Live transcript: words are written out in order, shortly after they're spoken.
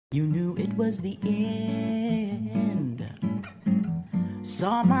You knew it was the end.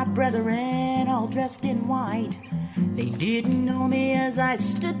 Saw my brethren all dressed in white. They didn't know me as I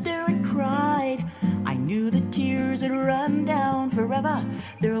stood there and cried. I knew the tears had run down forever.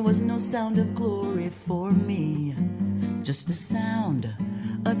 There was no sound of glory for me, just the sound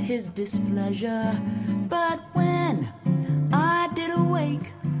of his displeasure. But when I did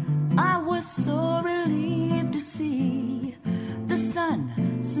awake, I was so relieved to see the sun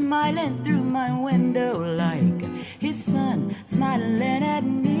smiling through my window like his son smiling at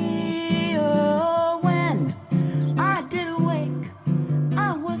me. Oh, when I did awake,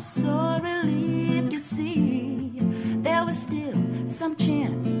 I was so relieved to see there was still some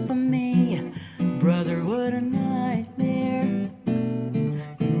chance for me. Brother, what a nightmare.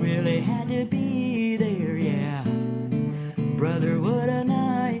 You really had to be there, yeah. Brother, what a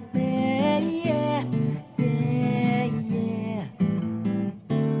nightmare, yeah, yeah, yeah.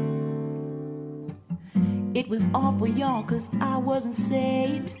 It was awful, y'all, 'cause I wasn't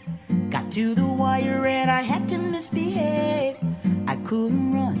saved. Got to the wire and I had to misbehave. I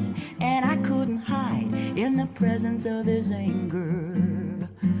couldn't run and I couldn't hide in the presence of his anger.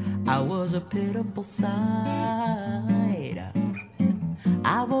 I was a pitiful sight.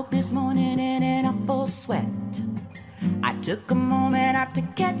 I woke this morning in a full sweat. I took a moment out to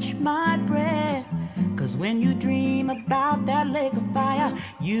catch my breath. 'Cause when you dream about that lake of fire,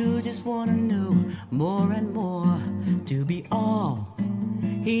 you just wanna know more and more, to be all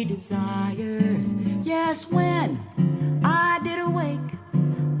he desires. Yes, when I did awake,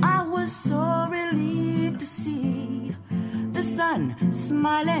 I was so relieved to see the sun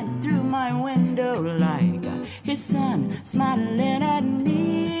smiling through my window like his son smiling at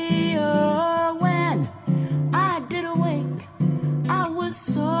me. Oh, when I did awake, I was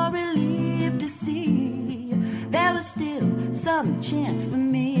so relieved to see there was still some chance for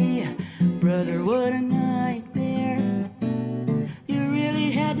me. Brother, what a nightmare. You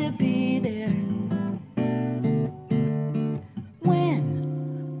really had to be there.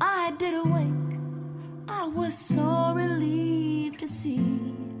 When I did awake, I was so relieved to see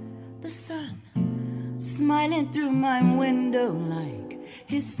the sun smiling through my window like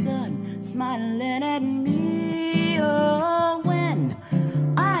his son smiling at me. Oh, when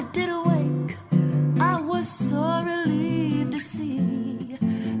I did awake, I was so relieved to see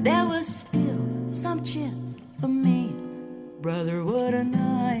there was still some chance for me. Brother, what a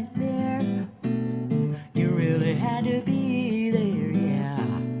nightmare. You really had to be there, yeah.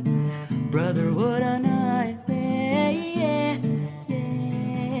 Brother, what a nightmare, yeah,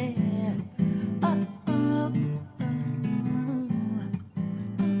 yeah. Oh, oh,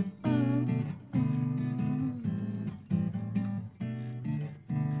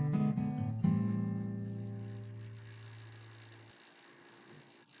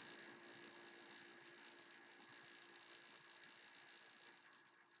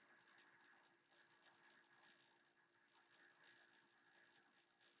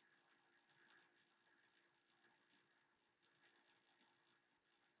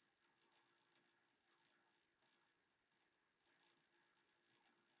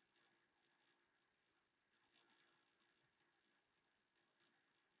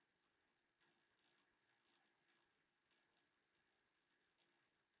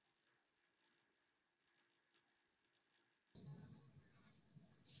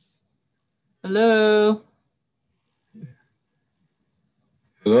 Hello.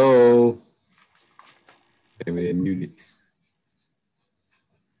 Hello. Maybe they muted.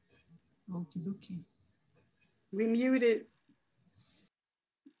 Okay. We muted.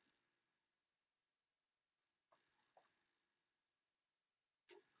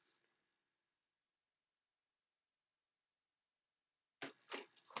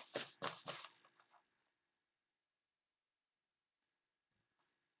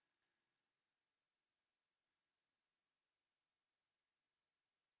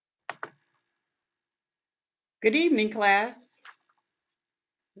 Good evening, class.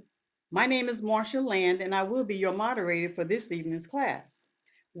 My name is Marcia Land, and I will be your moderator for this evening's class.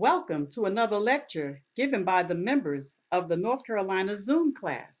 Welcome to another lecture given by the members of the North Carolina Zoom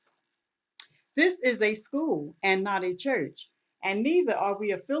class. This is a school and not a church, and neither are we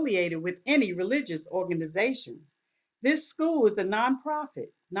affiliated with any religious organizations. This school is a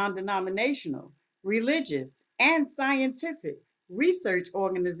nonprofit, non-denominational, religious, and scientific research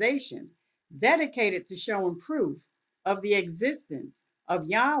organization dedicated to showing proof of the existence of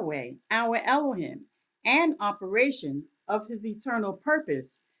Yahweh, our Elohim, and operation of his eternal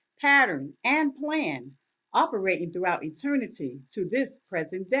purpose, pattern, and plan operating throughout eternity to this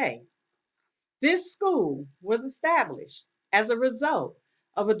present day. This school was established as a result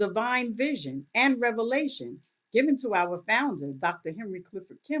of a divine vision and revelation given to our founder, Dr. Henry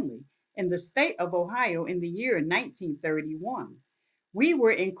Clifford Kinley, in the state of Ohio in the year 1931. We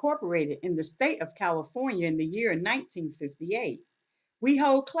were incorporated in the state of California in the year 1958. We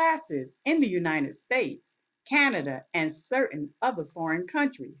hold classes in the United States, Canada, and certain other foreign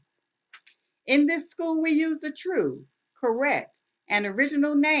countries. In this school, we use the true, correct, and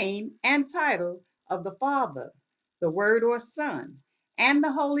original name and title of the Father, the Word or Son, and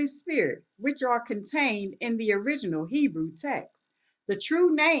the Holy Spirit, which are contained in the original Hebrew text. The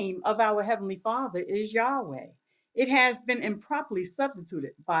true name of our Heavenly Father is Yahweh. It has been improperly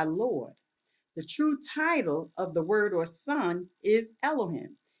substituted by Lord. The true title of the Word or Son is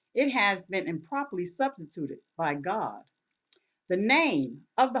Elohim. It has been improperly substituted by God. The name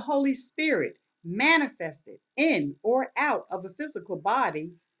of the Holy Spirit manifested in or out of a physical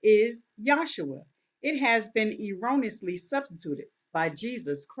body is Yahshua. It has been erroneously substituted by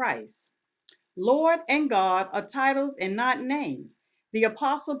Jesus Christ. Lord and God are titles and not names. The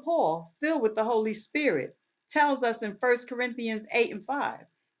Apostle Paul, filled with the Holy Spirit, tells us in 1 Corinthians 8 and 5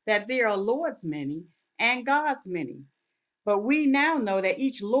 that there are Lord's many and God's many. But we now know that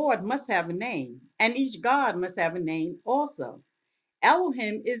each Lord must have a name, and each God must have a name also.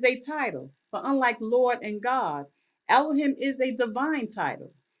 Elohim is a title, but unlike Lord and God, Elohim is a divine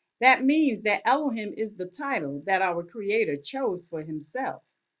title. That means that Elohim is the title that our Creator chose for himself.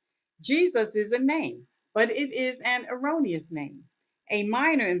 Jesus is a name, but it is an erroneous name. A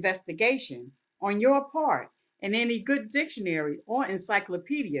minor investigation on your part in any good dictionary or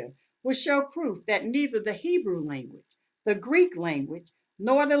encyclopedia will show proof that neither the Hebrew language, the Greek language,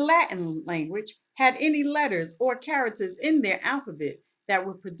 nor the Latin language had any letters or characters in their alphabet that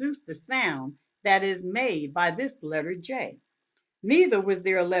would produce the sound that is made by this letter J. Neither was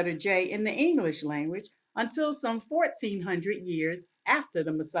there a letter J in the English language until some 1400 years after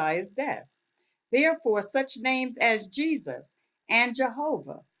the Messiah's death. Therefore, such names as Jesus and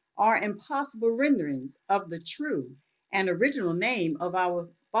Jehovah are impossible renderings of the true and original name of our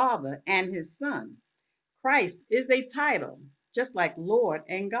Father and his Son. Christ is a title, just like Lord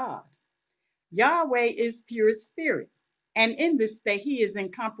and God. Yahweh is pure spirit, and in this state he is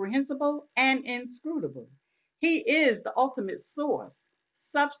incomprehensible and inscrutable. He is the ultimate source,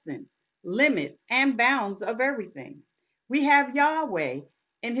 substance, limits, and bounds of everything. We have Yahweh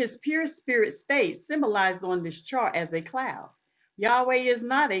in his pure spirit state symbolized on this chart as a cloud. Yahweh is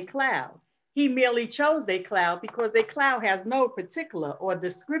not a cloud. He merely chose a cloud because a cloud has no particular or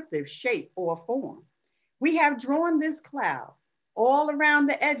descriptive shape or form. We have drawn this cloud all around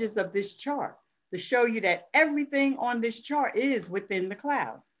the edges of this chart to show you that everything on this chart is within the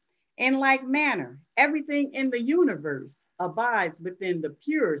cloud. In like manner, everything in the universe abides within the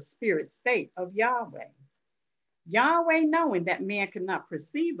pure spirit state of Yahweh. Yahweh, knowing that man could not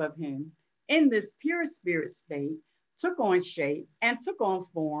perceive of him in this pure spirit state, took on shape and took on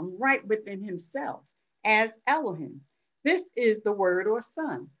form right within himself as Elohim. This is the Word or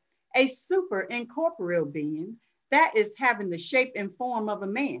Son, a super incorporeal being that is having the shape and form of a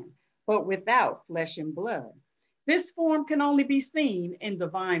man, but without flesh and blood. This form can only be seen in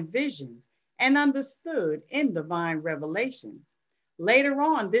divine visions and understood in divine revelations. Later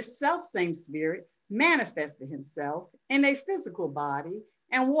on, this self-same spirit manifested himself in a physical body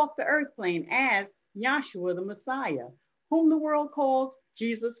and walked the earth plane as Yahshua the Messiah, whom the world calls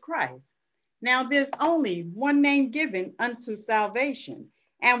Jesus Christ. Now there's only one name given unto salvation,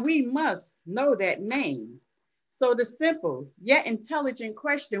 and we must know that name. So the simple yet intelligent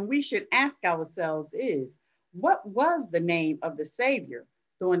question we should ask ourselves is, what was the name of the Savior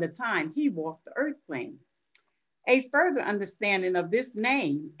during the time he walked the earth plane? A further understanding of this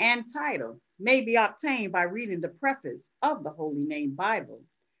name and title may be obtained by reading the preface of the Holy Name Bible.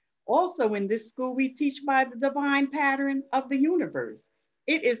 Also in this school, we teach by the divine pattern of the universe.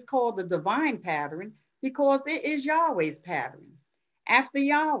 It is called the divine pattern because it is Yahweh's pattern. After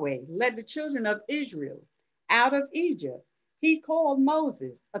Yahweh led the children of Israel out of Egypt, he called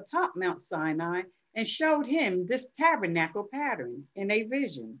Moses atop Mount Sinai and showed him this tabernacle pattern in a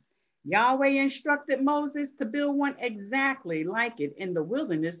vision. Yahweh instructed Moses to build one exactly like it in the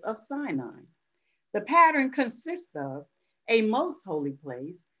wilderness of Sinai. The pattern consists of a most holy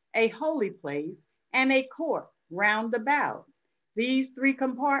place, a holy place, and a court round about. These three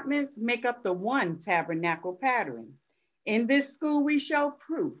compartments make up the one tabernacle pattern. In this school, we show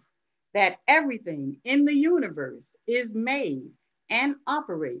proof that everything in the universe is made and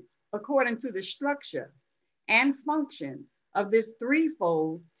operates according to the structure and function of this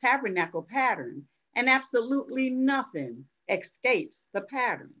threefold tabernacle pattern, and absolutely nothing escapes the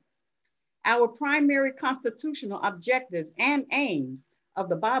pattern. Our primary constitutional objectives and aims of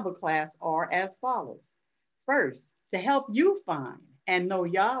the Bible class are as follows. First, to help you find and know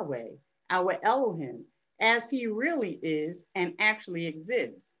Yahweh, our Elohim, as he really is and actually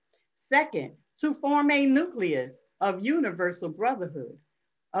exists. Second, to form a nucleus of universal brotherhood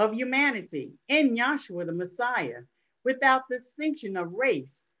of humanity in Yahshua the Messiah, without distinction of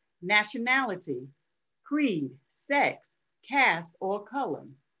race, nationality, creed, sex, caste, or color.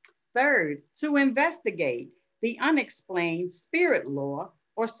 Third, to investigate the unexplained spirit law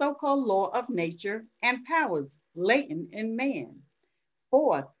or so-called law of nature and powers latent in man.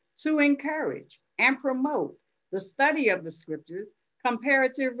 Fourth, to encourage and promote the study of the scriptures,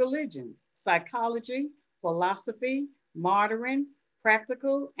 comparative religions, psychology, philosophy, modern,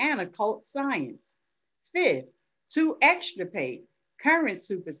 practical, and occult science. Fifth, to extirpate current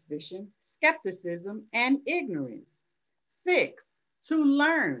superstition, skepticism, and ignorance. Sixth, to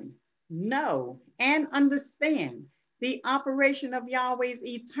learn, know, and understand the operation of Yahweh's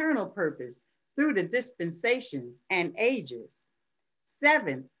eternal purpose through the dispensations and ages.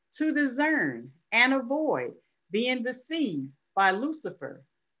 Seventh, to discern and avoid being deceived by Lucifer,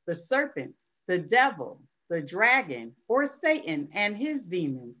 the serpent, the devil, the dragon, or Satan and his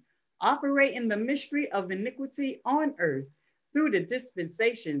demons, operate in the mystery of iniquity on earth through the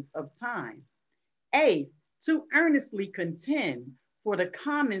dispensations of time. Eighth, to earnestly contend for the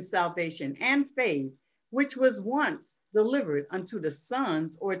common salvation and faith which was once delivered unto the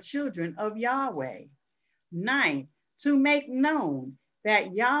sons or children of Yahweh. Ninth, to make known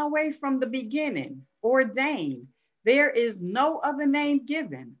that Yahweh from the beginning ordained there is no other name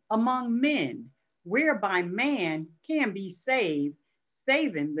given among men whereby man can be saved,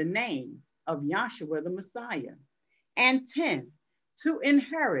 saving the name of Yahshua the Messiah. And 10th, to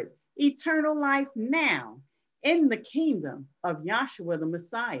inherit eternal life now in the kingdom of Yahshua the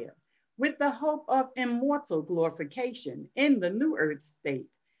Messiah, with the hope of immortal glorification in the new earth state.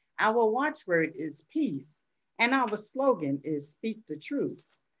 Our watchword is peace, and our slogan is speak the truth.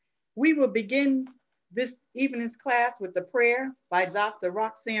 We will begin this evening's class with the prayer by Dr.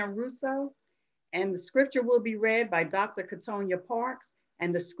 Roxanne Russo, and the scripture will be read by Dr. Katonia Parks,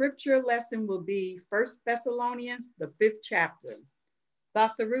 and the scripture lesson will be 1 Thessalonians, the 5th chapter.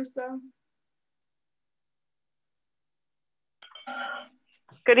 Dr. Russo.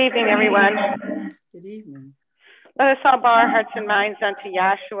 Good evening, everyone. Good evening. Let us all bow our hearts and minds unto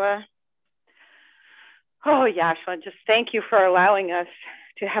Yahshua. Oh, Yahshua, just thank you for allowing us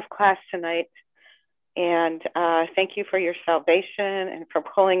to have class tonight. And thank you for your salvation and for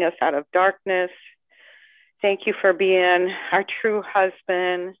pulling us out of darkness. Thank you for being our true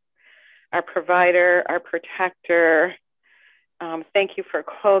husband, our provider, our protector. Thank you for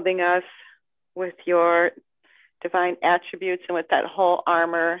clothing us with your divine attributes and with that whole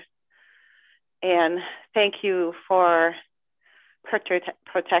armor. And thank you for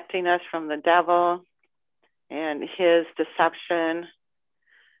protecting us from the devil and his deception.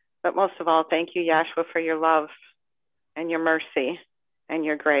 But most of all, thank you, Yahshua, for your love and your mercy and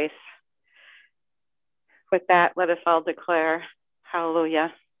your grace. With that, let us all declare,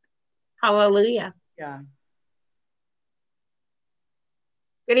 hallelujah. Hallelujah. Yeah.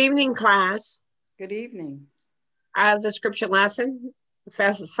 Good evening, class. Good evening. The scripture lesson,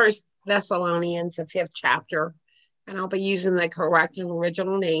 1 Thessalonians, the 5th chapter, and I'll be using the correct and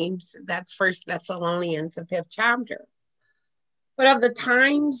original names. That's 1 Thessalonians, the 5th chapter. But of the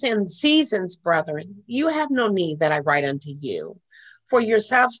times and seasons, brethren, you have no need that I write unto you. For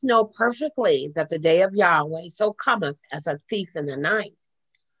yourselves know perfectly that the day of Yahweh so cometh as a thief in the night.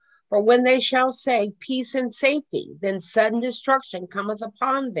 For when they shall say peace and safety, then sudden destruction cometh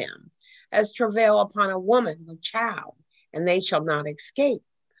upon them, as travail upon a woman with child, and they shall not escape.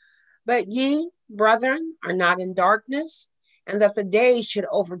 But ye, brethren, are not in darkness, and that the day should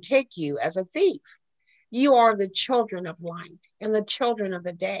overtake you as a thief. You are the children of light and the children of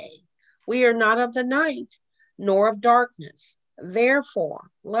the day. We are not of the night, nor of darkness.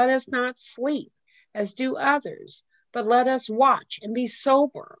 Therefore, let us not sleep as do others, but let us watch and be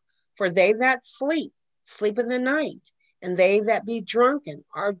sober. For they that sleep, sleep in the night, and they that be drunken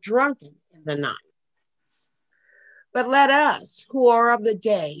are drunken in the night. But let us, who are of the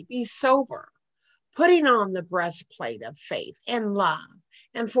day, be sober, putting on the breastplate of faith and love,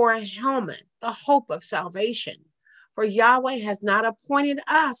 and for a helmet, the hope of salvation. For Yahweh has not appointed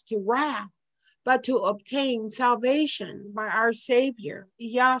us to wrath, but to obtain salvation by our Savior,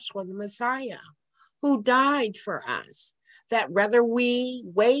 Yahshua the Messiah, who died for us, that whether we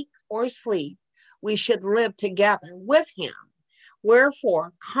wake or sleep, we should live together with him.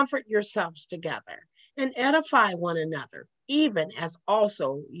 Wherefore, comfort yourselves together and edify one another, even as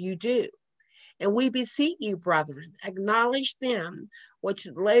also you do. And we beseech you, brethren, acknowledge them which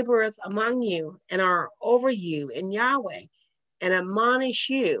laboreth among you and are over you in Yahweh, and admonish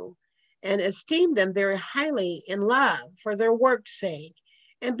you, and esteem them very highly in love for their work's sake,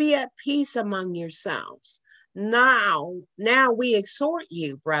 and be at peace among yourselves. Now we exhort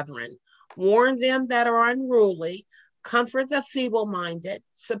you, brethren, warn them that are unruly, comfort the feeble-minded,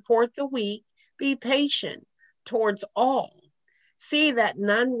 support the weak, be patient towards all. See that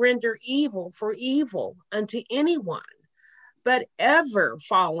none render evil for evil unto anyone, but ever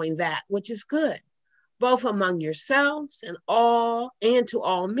following that which is good, both among yourselves and to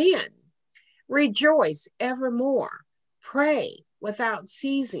all men. Rejoice evermore, pray without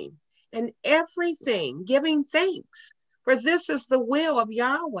ceasing, and everything giving thanks, for this is the will of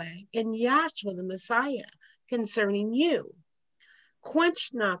Yahweh in Yahshua the Messiah concerning you. Quench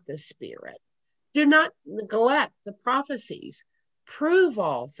not the spirit, do not neglect the prophecies, prove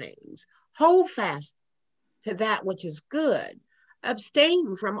all things, hold fast to that which is good,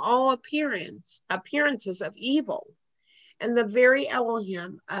 abstain from all appearances of evil, and the very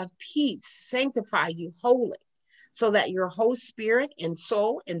Elohim of peace sanctify you wholly, so that your whole spirit and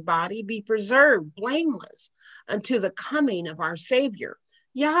soul and body be preserved blameless unto the coming of our Savior,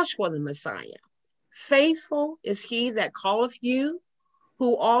 Yahshua the Messiah. Faithful is he that calleth you,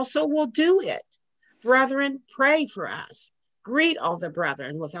 who also will do it. Brethren, pray for us. Greet all the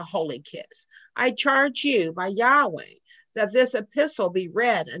brethren with a holy kiss. I charge you by Yahweh that this epistle be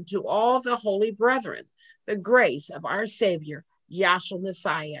read unto all the holy brethren. The grace of our Savior, Yahshua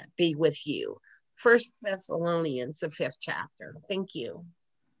Messiah, be with you. 1 Thessalonians, the 5th chapter. Thank you.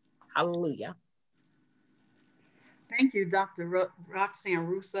 Hallelujah. Thank you, Dr. Roxanne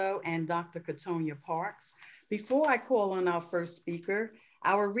Russo and Dr. Katonia Parks. Before I call on our first speaker,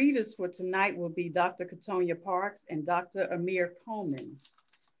 our readers for tonight will be Dr. Katonia Parks and Dr. Amir Coleman.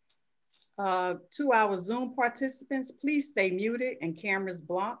 To our Zoom participants, please stay muted and cameras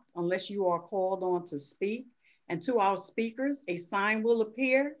blocked unless you are called on to speak. And to our speakers, a sign will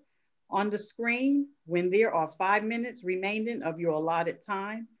appear on the screen when there are 5 minutes remaining of your allotted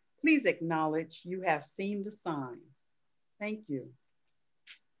time. Please acknowledge you have seen the sign. Thank you.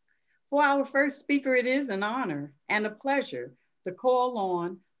 For our first speaker, it is an honor and a pleasure to call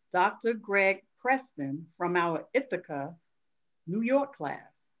on Dr. Greg Preston from our Ithaca, New York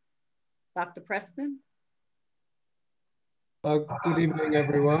class. Dr. Preston. Good evening,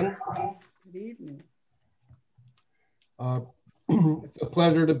 everyone. Good evening. It's a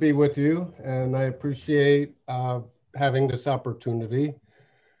pleasure to be with you, and I appreciate having this opportunity.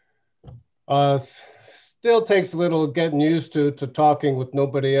 Still takes a little getting used to talking with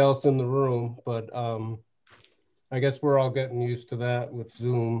nobody else in the room, but I guess we're all getting used to that with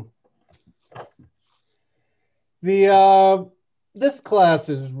Zoom. This class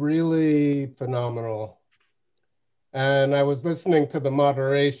is really phenomenal. And I was listening to the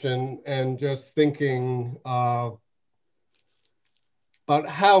moderation and just thinking about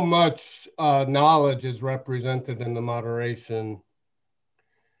how much knowledge is represented in the moderation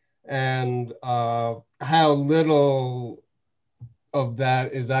and how little of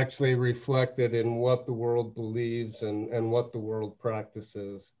that is actually reflected in what the world believes and what the world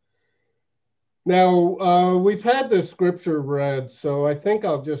practices. Now, we've had the scripture read, so I think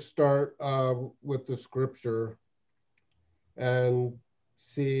I'll just start with the scripture and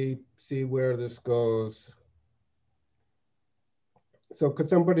see where this goes. So could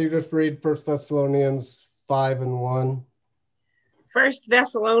somebody just read 1 Thessalonians 5:1? 1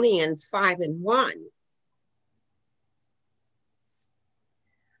 Thessalonians 5:1.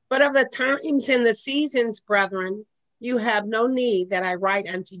 But of the times and the seasons, brethren, you have no need that I write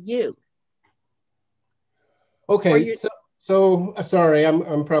unto you. Okay, so sorry,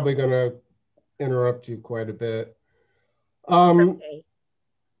 I'm probably going to interrupt you quite a bit. Okay.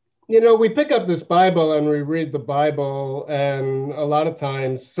 You know, we pick up this Bible and we read the Bible, and a lot of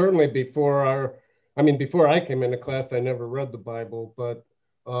times, certainly before I came into class, I never read the Bible, but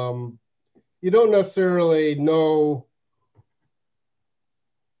you don't necessarily know.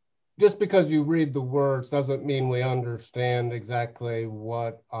 Just because you read the words doesn't mean we understand exactly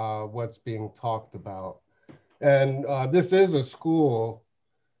what's being talked about. And this is a school,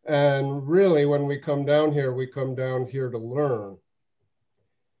 and really when we come down here to learn.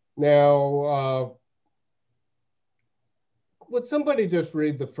 Now, would somebody just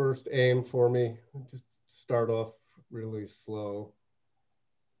read the first aim for me? Just start off really slow.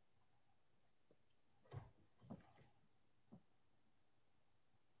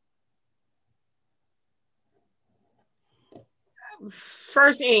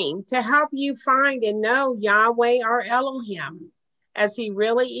 First aim, to help you find and know Yahweh our Elohim, as he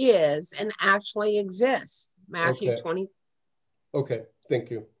really is and actually exists. Matthew Okay. 20. Okay,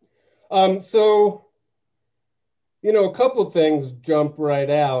 thank you. So, a couple things jump right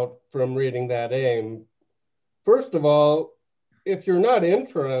out from reading that aim. First of all, if you're not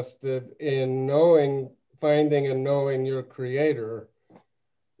interested in finding and knowing your creator,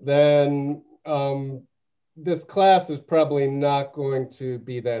 then this class is probably not going to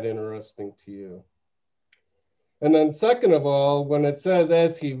be that interesting to you. And then second of all, when it says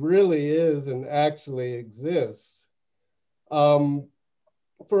as he really is and actually exists,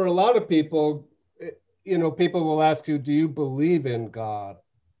 for a lot of people, people will ask you, do you believe in God?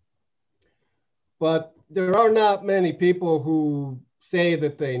 But there are not many people who say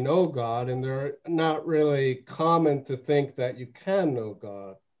that they know God, and they're not really common to think that you can know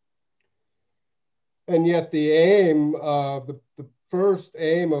God. And yet the aim, the first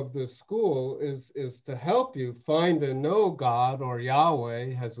aim of this school is to help you find and know God, or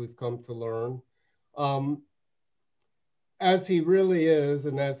Yahweh, as we've come to learn, as he really is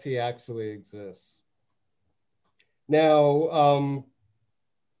and as he actually exists. Now,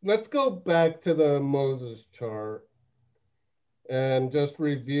 let's go back to the Moses chart and just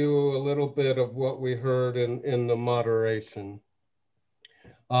review a little bit of what we heard in the moderation.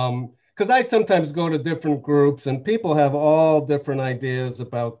 Because I sometimes go to different groups and people have all different ideas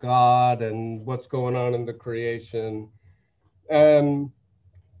about God and what's going on in the creation. And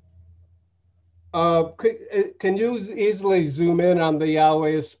can you easily zoom in on the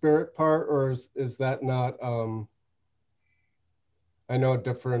Yahweh Spirit part, or is that not, I know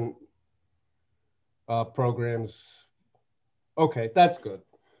different programs. Okay, that's good.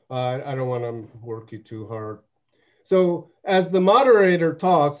 I don't want to work you too hard. So as the moderator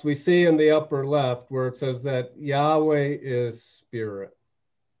talks, we see in the upper left where it says that Yahweh is spirit.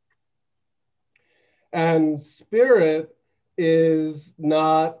 And spirit is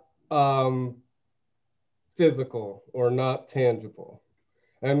not physical or not tangible.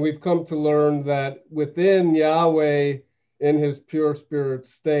 And we've come to learn that within Yahweh, in his pure spirit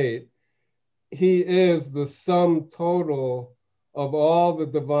state, he is the sum total of all the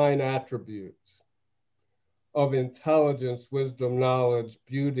divine attributes of intelligence, wisdom, knowledge,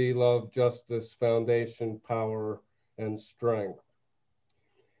 beauty, love, justice, foundation, power, and strength.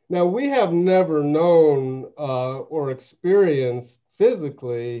 Now, we have never known or experienced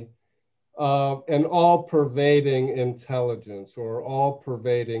physically an all-pervading intelligence or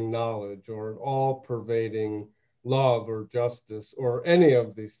all-pervading knowledge or all-pervading love or justice or any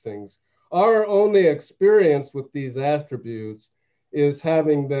of these things. Our only experience with these attributes is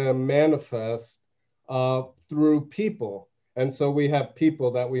having them manifest through people. And so we have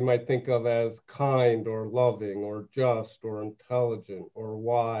people that we might think of as kind or loving or just or intelligent or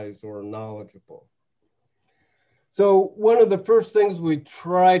wise or knowledgeable. So one of the first things we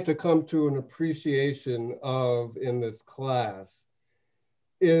try to come to an appreciation of in this class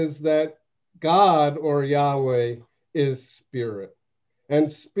is that God, or Yahweh, is spirit.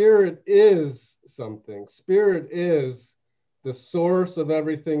 And spirit is something. Spirit is the source of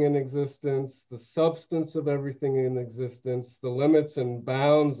everything in existence, the substance of everything in existence, the limits and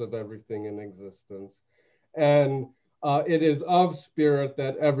bounds of everything in existence. And it is of spirit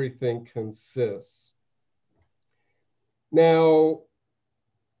that everything consists. Now,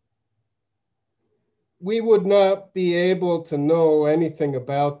 we would not be able to know anything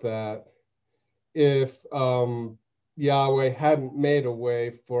about that if Yahweh hadn't made a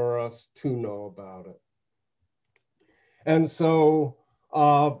way for us to know about it. And so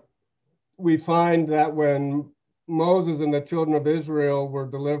we find that when Moses and the children of Israel were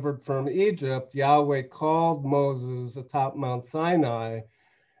delivered from Egypt, Yahweh called Moses atop Mount Sinai,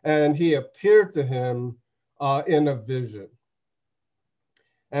 and he appeared to him in a vision.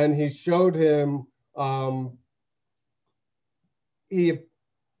 And he showed him, he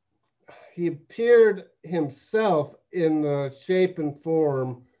appeared himself in the shape and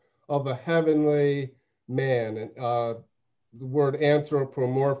form of a heavenly man. And the word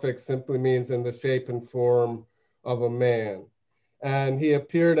anthropomorphic simply means in the shape and form of a man. And he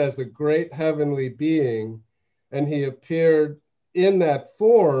appeared as a great heavenly being, and he appeared in that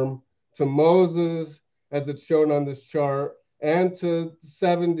form to Moses, as it's shown on this chart, and to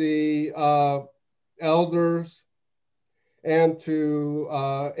 70 elders, and to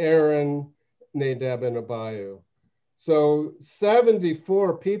Aaron, Nadab, and Abihu. So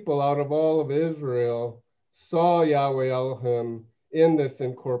 74 people out of all of Israel saw Yahweh Elohim in this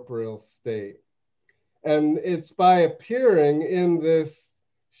incorporeal state. And it's by appearing in this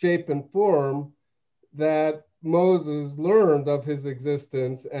shape and form that Moses learned of his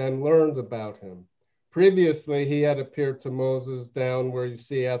existence and learned about him. previously he had appeared to Moses down where you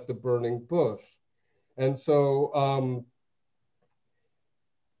see at the burning bush. And so,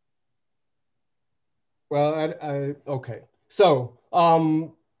 okay. So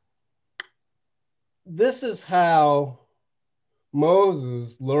this is how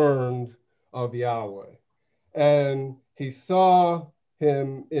Moses learned of Yahweh. And he saw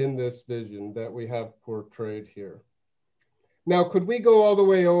him in this vision that we have portrayed here. Now, could we go all the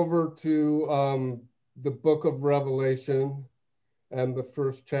way over to the book of Revelation and the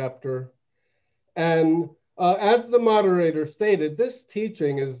first chapter? And as the moderator stated, this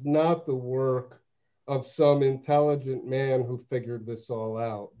teaching is not the work of some intelligent man who figured this all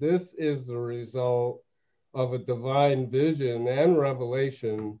out. This is the result of a divine vision and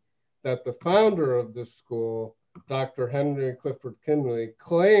revelation that the founder of this school, Dr. Henry Clifford Kinley,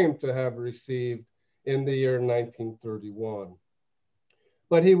 claimed to have received in the year 1931.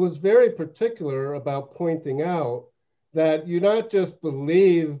 But he was very particular about pointing out that you not just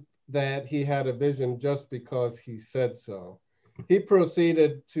believe that he had a vision just because he said so. He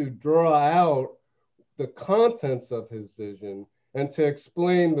proceeded to draw out the contents of his vision and to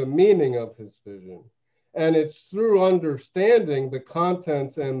explain the meaning of his vision. And it's through understanding the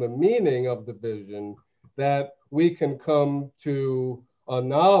contents and the meaning of the vision that we can come to a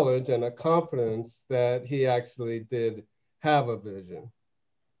knowledge and a confidence that he actually did have a vision.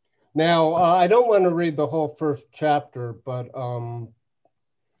 Now, I don't want to read the whole first chapter, but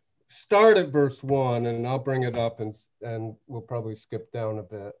start at verse 1 and I'll bring it up and we'll probably skip down a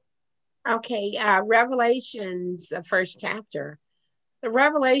bit. Okay, Revelations, the first chapter. The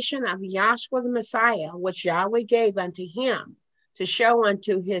revelation of Yahshua the Messiah, which Yahweh gave unto him to show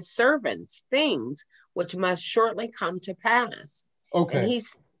unto his servants things which must shortly come to pass. Okay,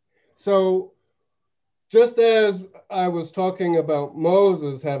 so just as I was talking about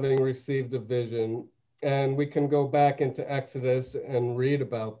Moses having received a vision, and we can go back into Exodus and read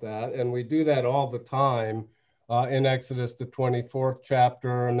about that, and we do that all the time in Exodus, the 24th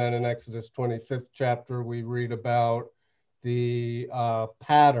chapter, and then in Exodus 25th chapter, we read about the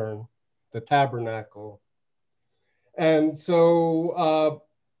pattern, the tabernacle. And so,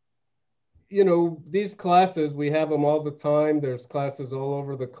 you know, these classes, we have them all the time. There's classes all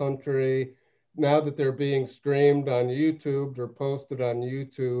over the country. Now that they're being streamed on YouTube or posted on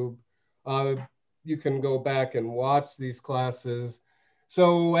YouTube, you can go back and watch these classes.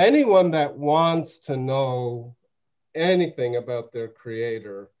 So anyone that wants to know anything about their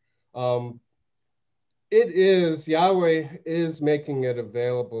creator, Yahweh is making it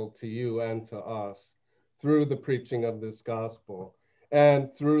available to you and to us through the preaching of this gospel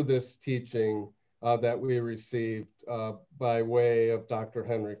and through this teaching that we received by way of Dr.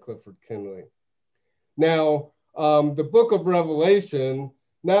 Henry Clifford Kinley. Now, the book of Revelation,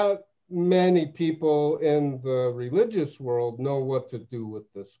 not many people in the religious world know what to do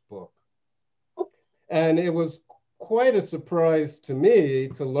with this book. And it was quite a surprise to me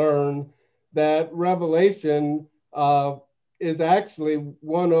to learn that Revelation is actually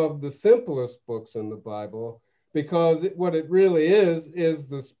one of the simplest books in the Bible, because what it really is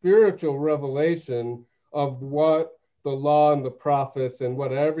the spiritual revelation of what the law and the prophets and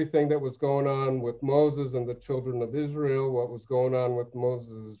what everything that was going on with Moses and the children of Israel, what was going on with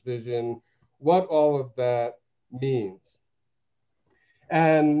Moses' vision, what all of that means.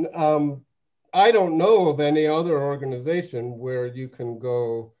 And I don't know of any other organization where you can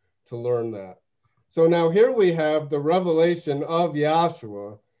go to learn that. So now here we have the revelation of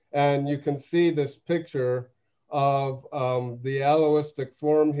Yahshua, and you can see this picture of the Elohistic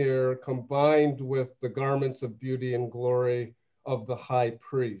form here combined with the garments of beauty and glory of the high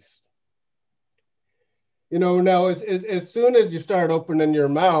priest. You know, now as soon as you start opening your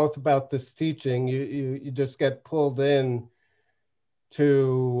mouth about this teaching, you just get pulled in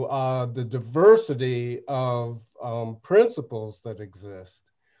to the diversity of principles that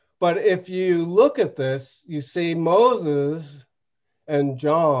exist. But if you look at this, you see Moses and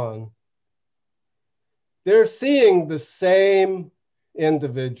John, they're seeing the same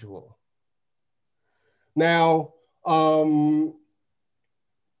individual. Now, and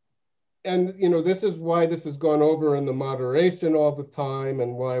you know, this is why this has gone over in the moderation all the time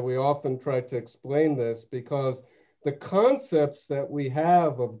and why we often try to explain this, because the concepts that we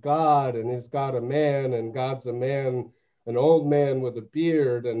have of God, and is God a man, and God's a man, an old man with a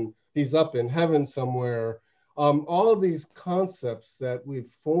beard, and he's up in heaven somewhere, all of these concepts that we've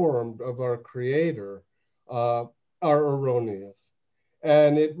formed of our creator are erroneous.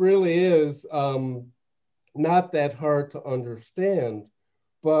 And it really is not that hard to understand.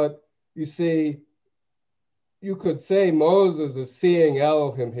 But you see, you could say Moses is seeing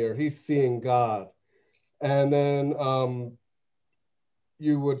Elohim here. He's seeing God. And then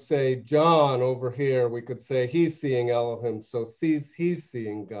you would say John over here, we could say he's seeing Elohim, so he's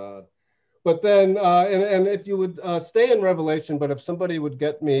seeing God. But then, and if you would stay in Revelation, but if somebody would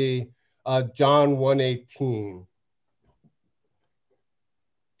get me John 1:18.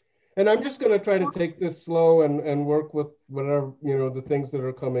 And I'm just going to try to take this slow and work with whatever, the things that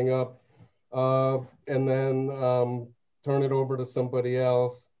are coming up, and then turn it over to somebody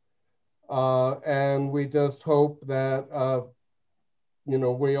else. And we just hope that,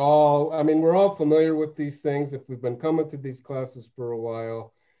 we're all familiar with these things if we've been coming to these classes for a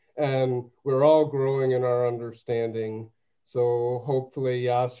while, and we're all growing in our understanding. So hopefully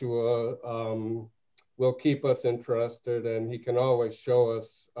Yahshua will keep us interested, and he can always show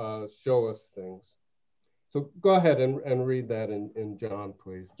us things. So go ahead and read that in John,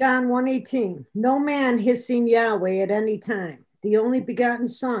 please. John 1:18. No man has seen Yahweh at any time. The only begotten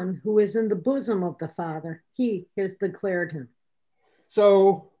Son, who is in the bosom of the Father, he has declared him.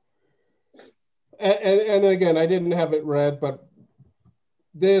 So, and again, I didn't have it read, but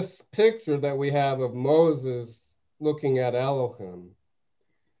this picture that we have of Moses looking at Elohim,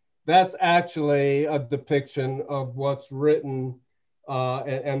 that's actually a depiction of what's written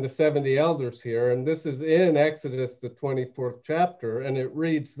and the 70 elders here. And this is in Exodus, the 24th chapter. And it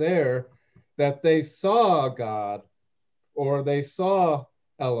reads there that they saw God, or they saw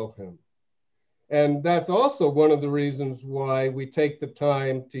Elohim. And that's also one of the reasons why we take the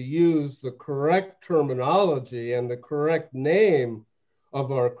time to use the correct terminology and the correct name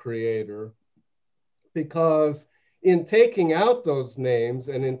of our Creator, because in taking out those names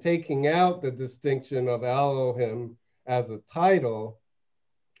and in taking out the distinction of Elohim as a title,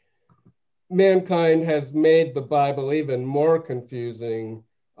 mankind has made the Bible even more confusing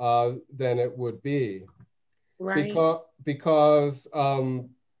than it would be. Right. Because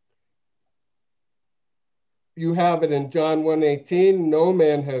you have it in John 1:18, no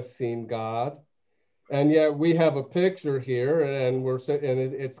man has seen God. And yet we have a picture here, and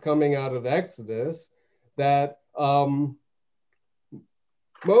it's coming out of Exodus, that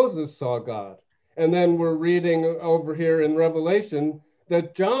Moses saw God. And then we're reading over here in Revelation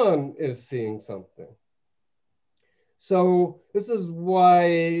that John is seeing something. So this is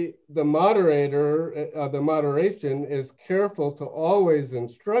why the moderation is careful to always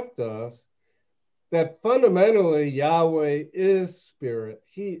instruct us that fundamentally Yahweh is spirit,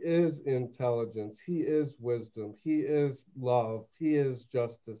 he is intelligence, he is wisdom, he is love, he is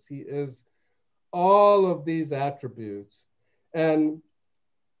justice, he is all of these attributes. And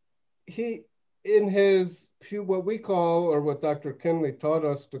he, in his what we call, or what Dr. Kinley taught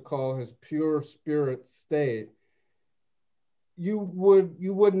us to call, his pure spirit state, you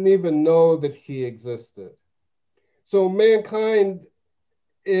wouldn't even know that he existed. So mankind,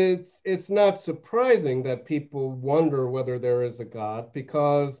 it's not surprising that people wonder whether there is a God,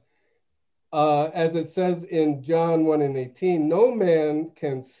 because as it says in John 1:18, no man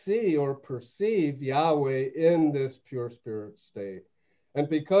can see or perceive Yahweh in this pure spirit state. And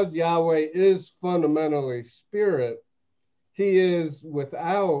because Yahweh is fundamentally spirit, he is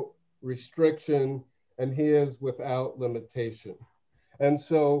without restriction and he is without limitation. And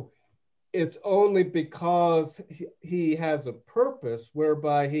so it's only because he has a purpose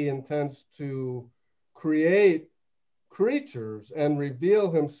whereby he intends to create creatures and reveal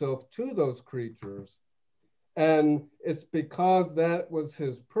himself to those creatures. And it's because that was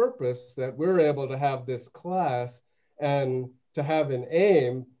his purpose that we're able to have this class and to have an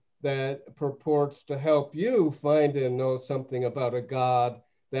aim that purports to help you find and know something about a God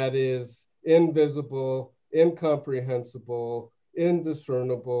that is invisible, incomprehensible,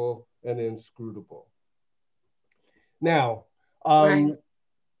 indiscernible, and inscrutable. Now, Right.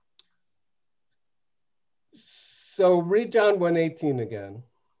 So read John 1:18 again.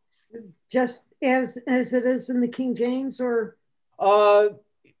 Just as it is in the King James, or?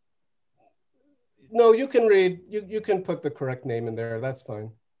 No, you can read, you can put the correct name in there, that's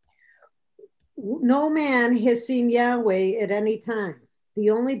fine. No man has seen Yahweh at any time. The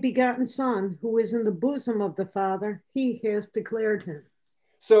only begotten Son, who is in the bosom of the Father, he has declared him.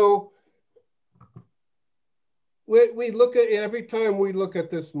 So we look at, every time we look at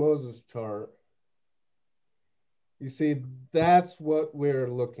this Moses chart, you see, that's what we're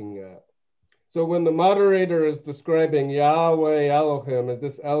looking at. So when the moderator is describing Yahweh Elohim in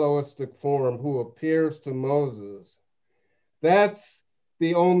this Elohistic form who appears to Moses, that's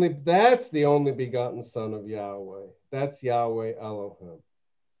the only begotten Son of Yahweh. That's Yahweh Elohim.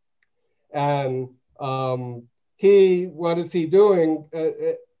 And what is he doing?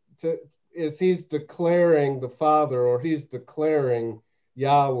 He's declaring the Father, or he's declaring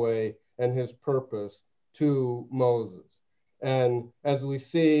Yahweh and his purpose to Moses. And as we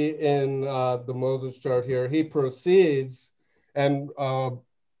see in the Moses chart here, he proceeds, and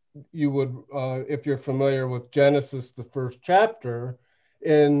you would, if you're familiar with Genesis, the first chapter,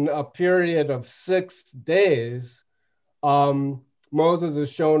 in a period of 6 days, Moses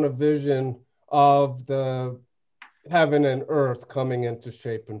is shown a vision of the heaven and earth coming into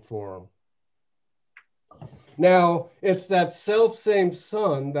shape and form. Now, it's that self-same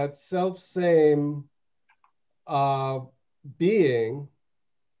son, that self-same being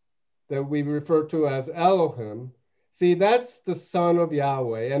that we refer to as Elohim. See, that's the son of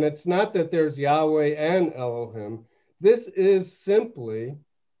Yahweh. And it's not that there's Yahweh and Elohim. This is simply,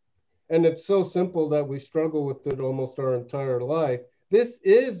 and it's so simple that we struggle with it almost our entire life, this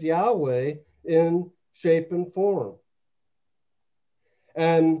is Yahweh in shape and form.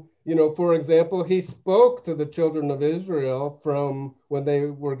 And, you know, for example, he spoke to the children of Israel from when they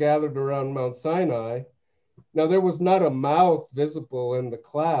were gathered around Mount Sinai. Now, there was not a mouth visible in the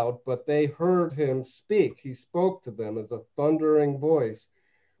cloud, but they heard him speak. He spoke to them as a thundering voice,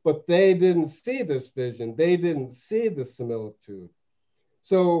 but they didn't see this vision. They didn't see the similitude.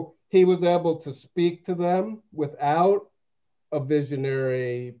 So he was able to speak to them without a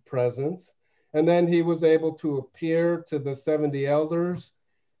visionary presence. And then he was able to appear to the 70 elders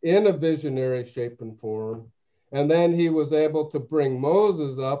in a visionary shape and form. And then he was able to bring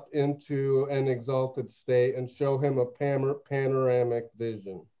Moses up into an exalted state and show him a panoramic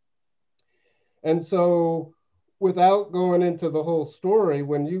vision. And so, without going into the whole story,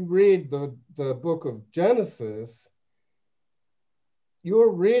 when you read the book of Genesis,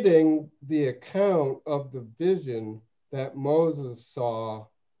 you're reading the account of the vision that Moses saw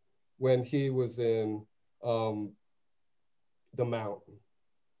when he was in the mountain.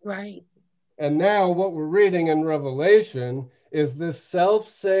 Right. And now what we're reading in Revelation is this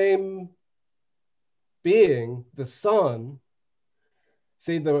self-same being, the Son.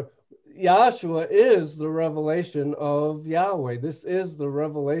 See, the Yahshua is the revelation of Yahweh. This is the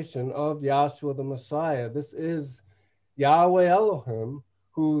revelation of Yahshua the Messiah. This is Yahweh Elohim,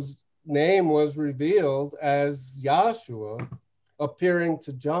 whose name was revealed as Yahshua, appearing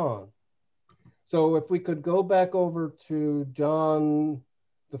to John. So if we could go back over to John,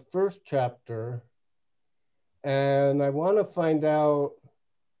 the first chapter, and I want to find out,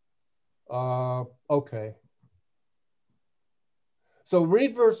 okay. So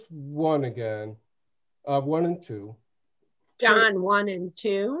read verse 1 again, 1 and 2. John 1 and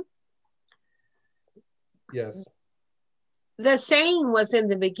 2. Yes. The same was in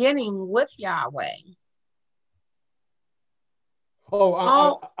the beginning with Yahweh.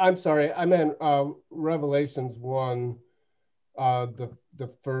 I'm sorry. I meant Revelations 1, the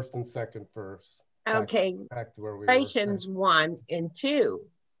first and second verse. Okay. Back to where we Revelations 1 and 2.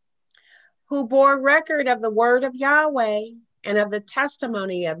 Who bore record of the word of Yahweh and of the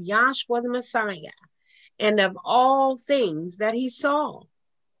testimony of Yahshua the Messiah and of all things that he saw.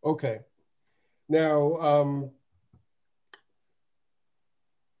 Okay. Now,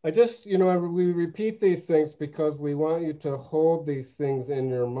 I just, we repeat these things because we want you to hold these things in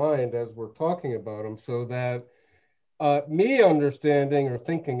your mind as we're talking about them, so that me understanding or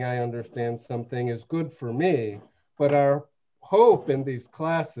thinking I understand something is good for me, but our hope in these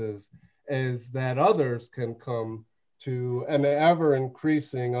classes is that others can come to an ever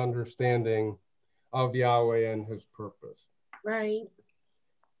increasing understanding of Yahweh and his purpose. Right.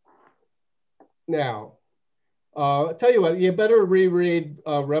 Now, I'll tell you what, you better reread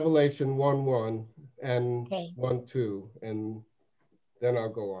Revelation 1:1 and 1:2, and then I'll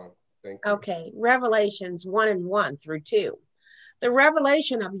go on. Thank you. Okay, Revelations 1 and 1 through 2. The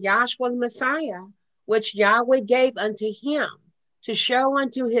revelation of Yahshua the Messiah, which Yahweh gave unto him to show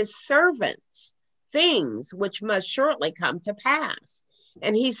unto his servants things which must shortly come to pass.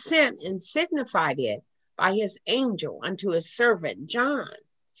 And he sent and signified it by his angel unto his servant John.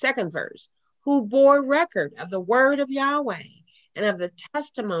 Second verse. Who bore record of the word of Yahweh and of the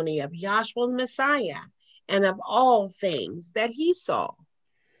testimony of Yahshua the Messiah and of all things that he saw.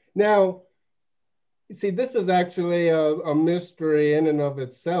 Now, see, this is actually a mystery in and of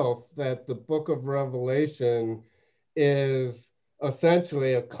itself, that the book of Revelation is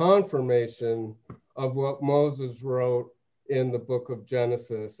essentially a confirmation of what Moses wrote in the book of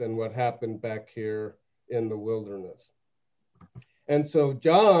Genesis and what happened back here in the wilderness. And so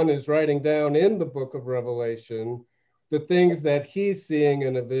John is writing down in the book of Revelation the things that he's seeing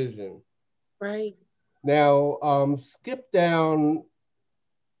in a vision. Right. Now, skip down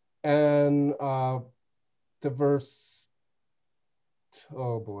and to verse,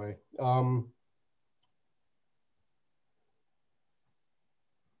 oh boy.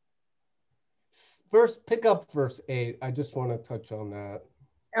 pick up verse 8. I just want to touch on that.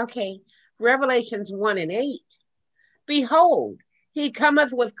 Okay. Revelations 1 and 8. Behold, he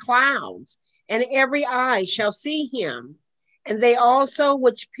cometh with clouds, and every eye shall see him, and they also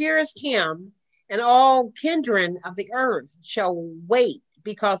which pierced him, and all kindred of the earth shall wait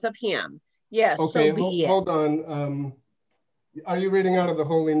because of him. Yes, okay, so be it. Hold on. Are you reading out of the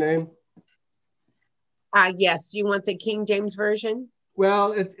Holy Name? Yes. You want the King James Version?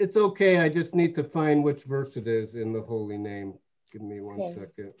 Well, it's okay. I just need to find which verse it is in the Holy Name. Give me one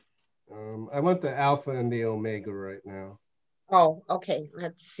second. I want the Alpha and the Omega right now. Oh, okay.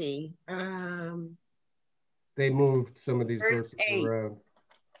 Let's see. They moved some of these verses around.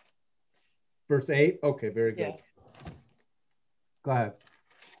 Verse 8? Okay, very good. Yeah. Go ahead.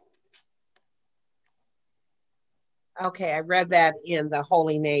 Okay, I read that in the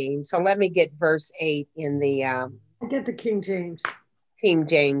Holy Name. So let me get verse 8 in the I get the King James. King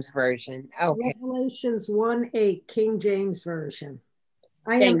James Version. Okay. Revelations 1:8, King James Version.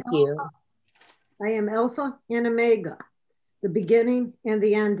 Thank you. I am Alpha and Omega, the beginning and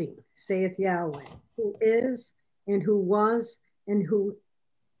the ending, saith Yahweh, who is and who was and who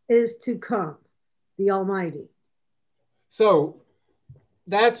is to come, the Almighty. So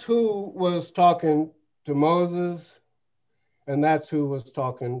that's who was talking to Moses, and that's who was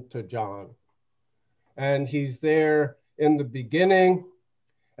talking to John. And he's there in the beginning,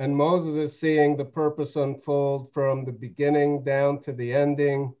 and Moses is seeing the purpose unfold from the beginning down to the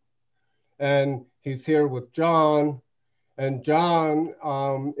ending. And he's here with John, and John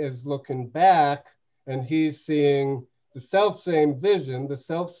is looking back, and he's seeing the self-same vision, the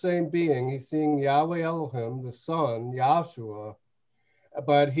self-same being. He's seeing Yahweh Elohim, the Son, Yahshua,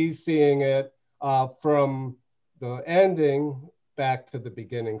 but he's seeing it from the ending back to the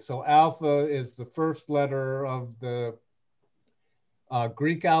beginning. So Alpha is the first letter of the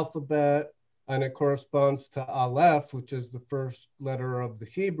Greek alphabet, and it corresponds to Aleph, which is the first letter of the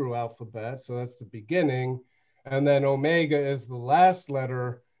Hebrew alphabet. So that's the beginning. And then Omega is the last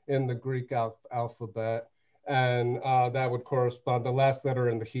letter in the Greek alphabet. And that would correspond, the last letter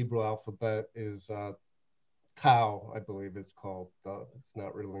in the Hebrew alphabet is Tau, I believe it's called. It's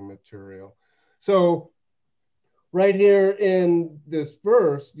not really material. So right here in this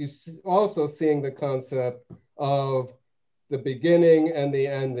verse, you also seeing the concept of the beginning and the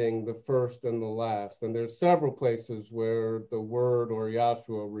ending, the first and the last. And there's several places where the word or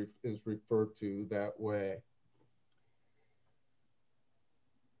Yahshua is referred to that way.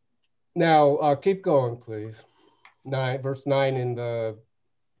 Now, keep going, please. Verse 9 in the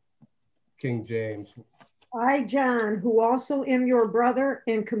King James. I, John, who also am your brother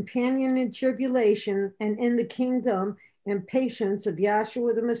and companion in tribulation and in the kingdom and patience of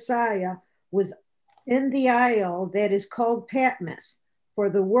Yahshua the Messiah, was in the isle that is called Patmos for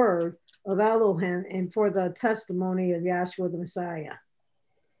the word of Elohim and for the testimony of Yahshua the Messiah.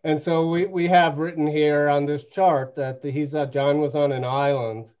 And so we have written here on this chart that John was on an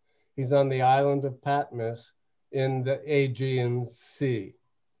island. He's on the island of Patmos in the Aegean Sea.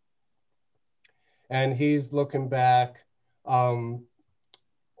 And he's looking back. And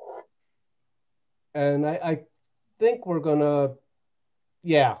I think we're gonna,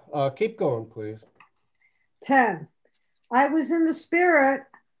 keep going, please. 10. I was in the spirit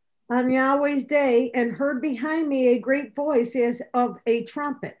on Yahweh's day and heard behind me a great voice as of a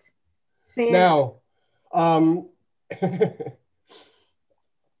trumpet saying, now,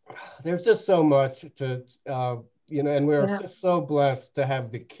 there's just so much to, and we're just so blessed to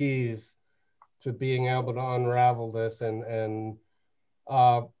have the keys to being able to unravel this. And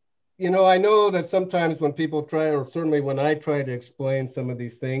I know that sometimes when people try, or certainly when I try to explain some of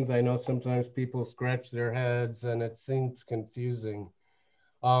these things, I know sometimes people scratch their heads and it seems confusing.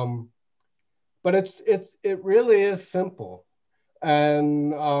 But it really is simple.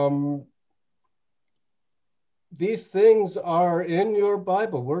 And these things are in your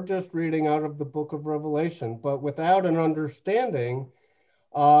Bible. We're just reading out of the book of Revelation, but without an understanding,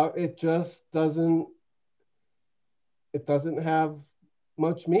 it just doesn't have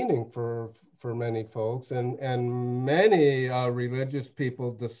much meaning for many folks, and many religious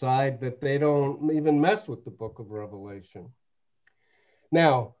people decide that they don't even mess with the book of Revelation.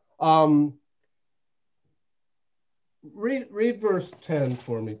 Now, read verse 10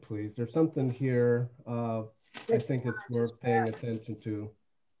 for me, please. There's something here I think it's worth paying attention to.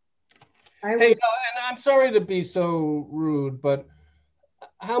 And I'm sorry to be so rude, but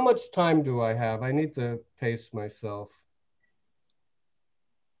how much time do I have? I need to pace myself.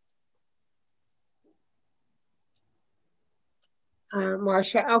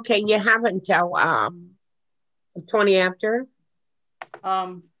 Marcia, okay, you have until 20 after?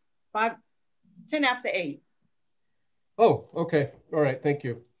 5, 10 after 8. Oh, okay. All right. Thank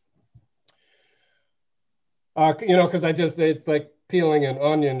you. You know, because it's like peeling an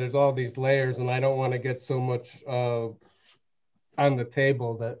onion. There's all these layers, and I don't want to get so much on the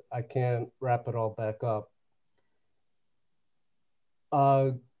table that I can't wrap it all back up.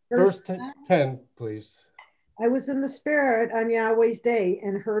 Verse 10, please. I was in the spirit on Yahweh's day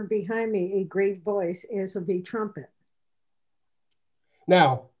and heard behind me a great voice as of a trumpet.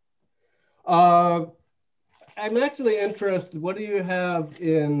 Now, I'm actually interested. What do you have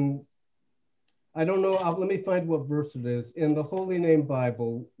in, I don't know, let me find what verse it is. In the Holy Name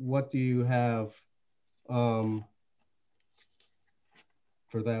Bible, what do you have for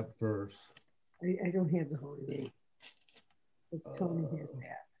that verse? I don't have the Holy Name. It's Tony has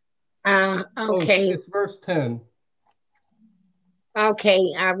that. Okay. It's verse 10. Okay,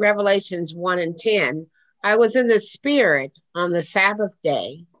 Revelations 1 and 10. I was in the spirit on the Sabbath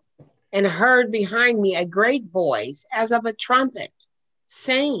day and heard behind me a great voice as of a trumpet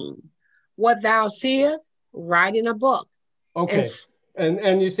saying, what thou seest, write in a book. Okay,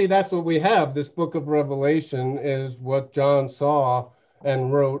 and you see, that's what we have. This book of Revelation is what John saw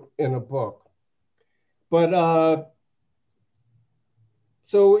and wrote in a book. But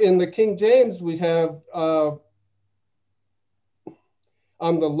so in the King James, we have on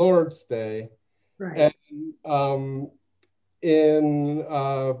the Lord's Day. Right. And in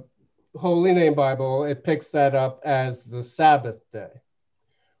Holy Name Bible, it picks that up as the Sabbath day,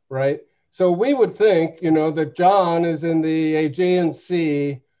 right? So we would think, you know, that John is in the Aegean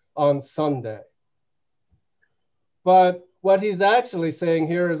Sea on Sunday. But what he's actually saying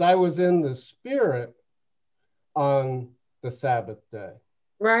here is, I was in the spirit on the Sabbath day.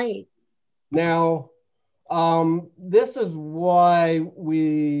 Right. Now, this is why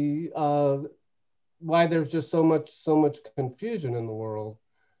why there's just so much confusion in the world.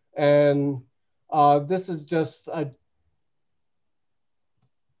 And this is just, I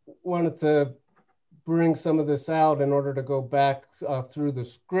wanted to bring some of this out in order to go back through the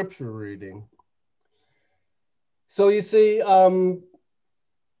scripture reading. So you see,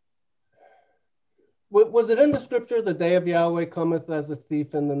 was it in the scripture, the day of Yahweh cometh as a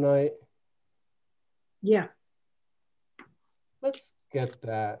thief in the night? Yeah. Let's get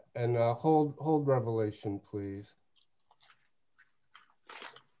that and hold Revelation, please.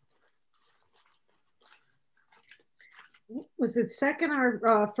 Was it second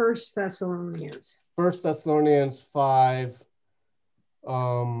or First Thessalonians? First Thessalonians 5.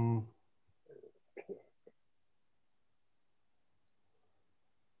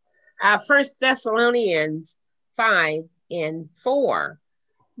 First Thessalonians 5 and 4.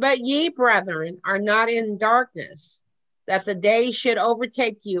 But ye, brethren, are not in darkness, that the day should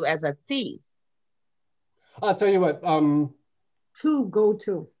overtake you as a thief. I'll tell you what. Go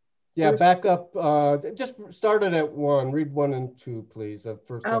to. Yeah, back up. Just started at 1. Read 1 and 2, please.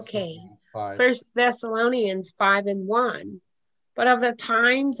 First Thessalonians 5. First Thessalonians 5 and 1. But of the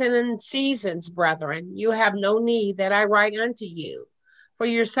times and in seasons, brethren, you have no need that I write unto you. For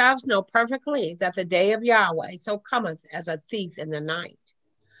yourselves know perfectly that the day of Yahweh so cometh as a thief in the night.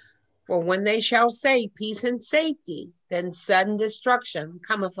 For when they shall say peace and safety, then sudden destruction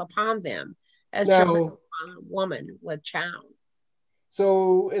cometh upon them, as upon a woman with child.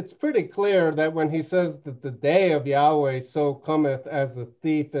 So it's pretty clear that when he says that the day of Yahweh so cometh as a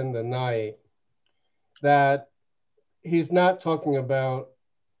thief in the night, that he's not talking about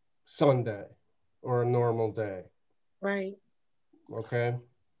Sunday or a normal day. Right. Okay.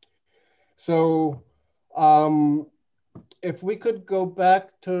 So if we could go back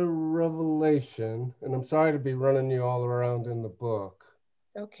to Revelation, and I'm sorry to be running you all around in the book.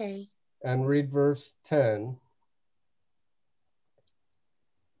 Okay. And read verse 10.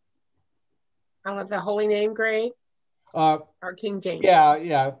 Out of the Holy Name, Greg? Or King James?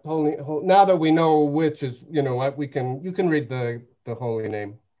 Yeah. Holy, now that we know which is, you know, you can read the Holy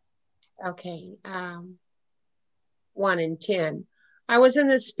Name. Okay. 1 and 10. I was in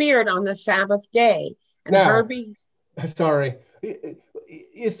the spirit on the Sabbath day, and heard Sorry.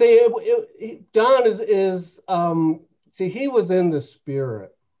 You see, John see, he was in the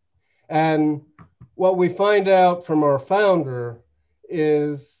spirit. And what we find out from our founder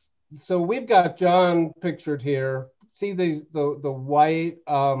is, so we've got John pictured here. See the white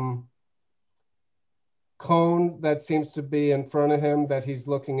cone that seems to be in front of him that he's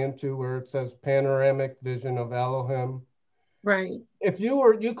looking into, where it says panoramic vision of Elohim. Right. If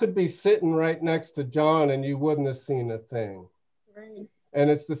you could be sitting right next to John and you wouldn't have seen a thing. Right. And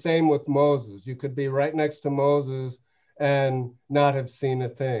it's the same with Moses. You could be right next to Moses and not have seen a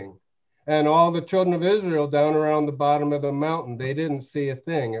thing. And all the children of Israel down around the bottom of the mountain, they didn't see a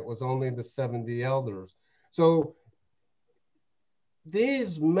thing. It was only the 70 elders. So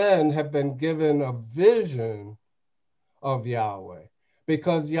these men have been given a vision of Yahweh,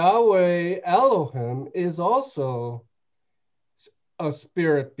 because Yahweh Elohim is also a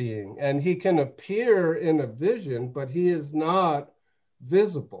spirit being, and he can appear in a vision, but he is not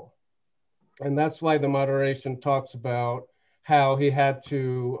visible. And that's why the moderation talks about how he had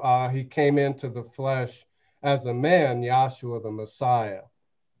to, he came into the flesh as a man, Yahshua the Messiah.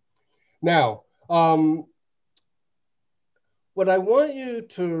 Now, what I want you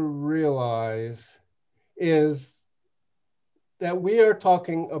to realize is that we are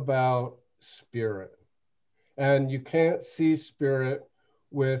talking about spirit, and you can't see spirit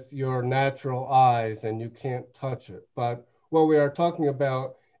with your natural eyes and you can't touch it. But what we are talking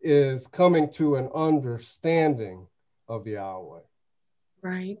about is coming to an understanding of Yahweh.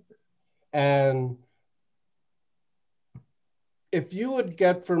 Right. And if you would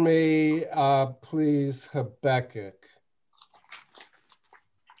get for me, please, Habakkuk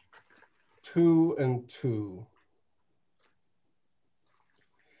 2 and 2.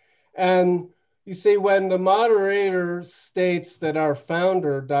 And you see, when the moderator states that our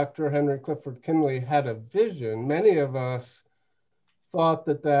founder, Dr. Henry Clifford Kinley, had a vision, many of us thought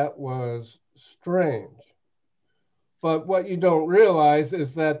that that was strange. But what you don't realize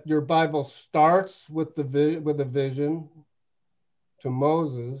is that your Bible starts with a vision to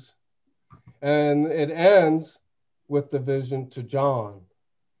Moses, and it ends with the vision to John.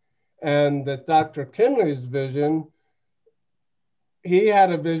 And that Dr. Kinley's vision, he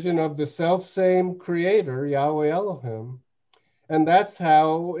had a vision of the self-same creator, Yahweh Elohim. And that's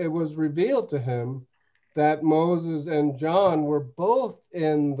how it was revealed to him that Moses and John were both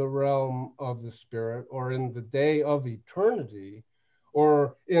in the realm of the spirit, or in the day of eternity,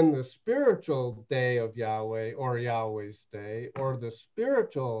 or in the spiritual day of Yahweh, or Yahweh's day, or the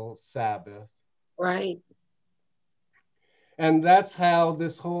spiritual Sabbath. Right. And that's how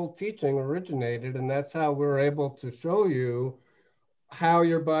this whole teaching originated. And that's how we're able to show you how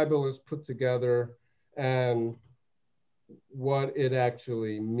your Bible is put together and what it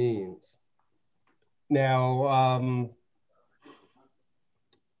actually means. Now,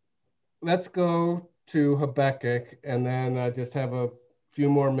 let's go to Habakkuk, and then I just have a few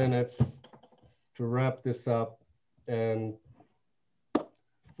more minutes to wrap this up, and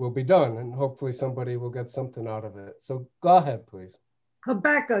we'll be done, and hopefully somebody will get something out of it. So go ahead, please.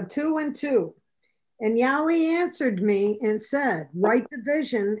 Habakkuk 2 and 2. And Yahweh answered me and said, write the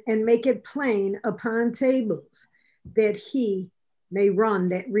vision and make it plain upon tables, that he may run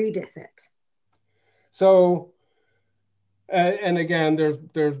that readeth it. So, and again,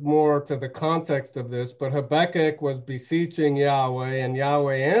 there's more to the context of this, but Habakkuk was beseeching Yahweh, and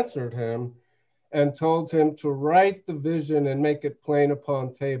Yahweh answered him and told him to write the vision and make it plain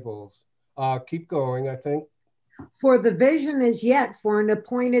upon tables. Keep going, I think. For the vision is yet for an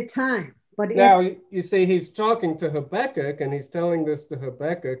appointed time. But now, you see, he's talking to Habakkuk, and he's telling this to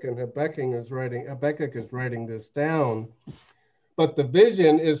Habakkuk, and Habakkuk is writing this down. But the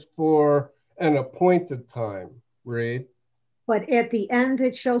vision is for an appointed time. Read. But at the end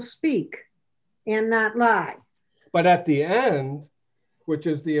it shall speak and not lie. But at the end, which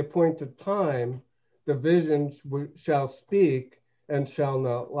is the appointed time, the vision shall speak and shall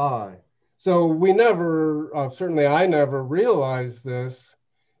not lie. So we never, certainly I never realized this,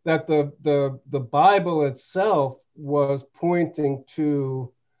 that the Bible itself was pointing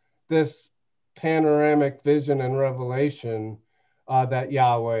to this panoramic vision and revelation that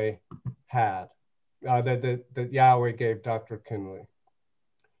Yahweh had, that Yahweh gave Dr. Kinley.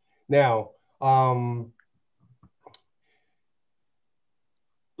 Now,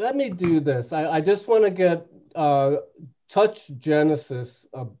 let me do this. I just want to get touch Genesis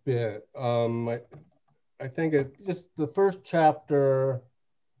a bit. I think it's just the first chapter.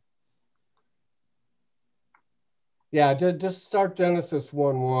 Yeah, just start Genesis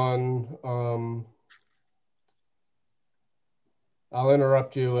 1:1. I'll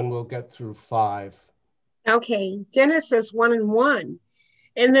interrupt you and we'll get through 5. Okay, Genesis 1 and 1.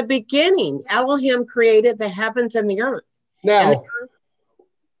 In the beginning, Elohim created the heavens and the earth. Now,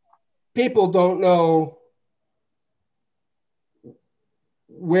 people don't know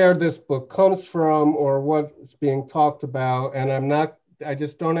where this book comes from or what's being talked about, and I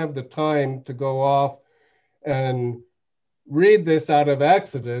just don't have the time to go off and read this out of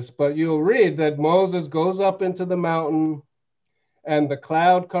Exodus, but you'll read that Moses goes up into the mountain, and the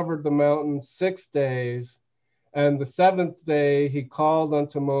cloud covered the mountain 6 days, and the 7th day he called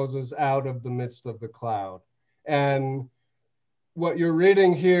unto Moses out of the midst of the cloud. And what you're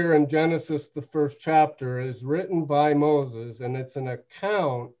reading here in Genesis, the first chapter, is written by Moses, and it's an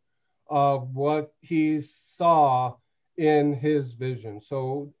account of what he saw in his vision.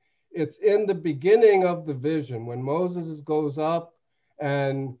 So it's in the beginning of the vision when Moses goes up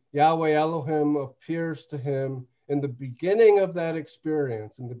and Yahweh Elohim appears to him. In the beginning of that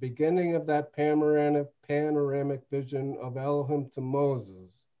experience, in the beginning of that panoramic vision of Elohim to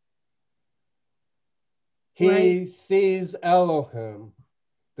Moses, he sees Elohim,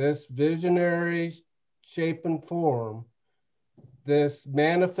 this visionary shape and form, this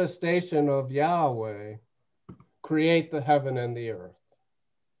manifestation of Yahweh, create the heaven and the earth.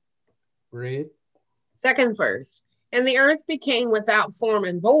 Read. Second verse. And the earth became without form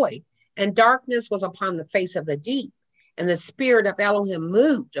and void, and darkness was upon the face of the deep, and the spirit of Elohim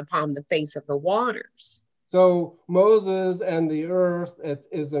moved upon the face of the waters. So Moses and the earth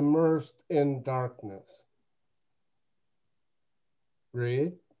is immersed in darkness.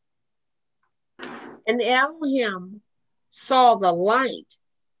 Read. And Elohim saw the light.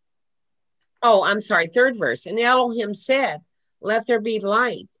 Oh, I'm sorry, third verse. And Elohim said, let there be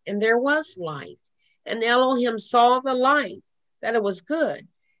light, and there was light. And Elohim saw the light, that it was good.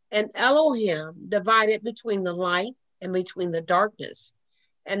 And Elohim divided between the light and between the darkness.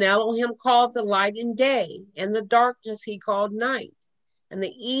 And Elohim called the light in day, and the darkness he called night. And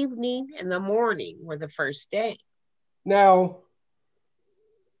the evening and the morning were the first day. Now,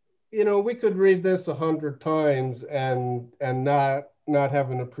 you know, we could read this 100 times and not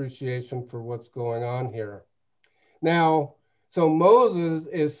have an appreciation for what's going on here. Now, so Moses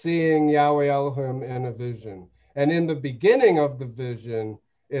is seeing Yahweh Elohim in a vision. And in the beginning of the vision,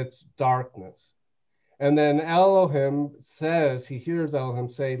 it's darkness. And then Elohim says, he hears Elohim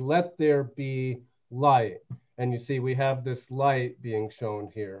say, let there be light. And you see, we have this light being shown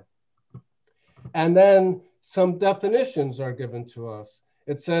here. And then some definitions are given to us.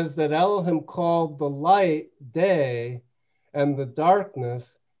 It says that Elohim called the light day, and the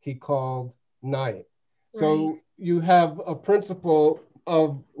darkness he called night. So you have a principle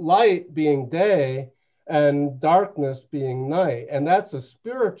of light being day and darkness being night. And that's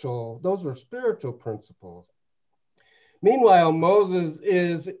those are spiritual principles. Meanwhile, Moses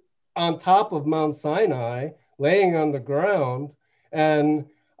is on top of Mount Sinai, laying on the ground, and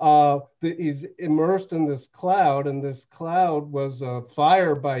he's immersed in this cloud, and this cloud was a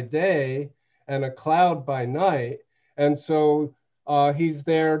fire by day and a cloud by night. And so he's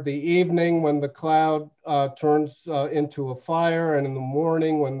there the evening when the cloud turns into a fire, and in the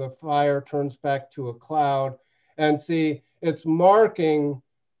morning when the fire turns back to a cloud. And see, it's marking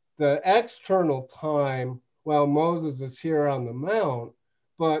the external time while Moses is here on the mount,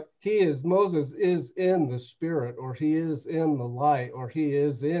 but Moses is in the spirit, or he is in the light, or he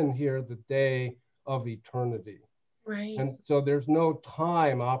is in here the day of eternity. Right. And so there's no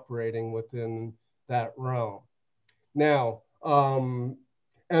time operating within that realm. Now, and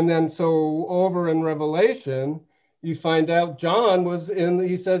then so over in Revelation, you find out John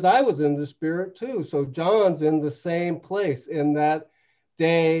he says, I was in the spirit too. So John's in the same place in that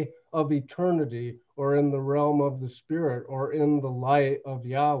day of eternity, or in the realm of the spirit, or in the light of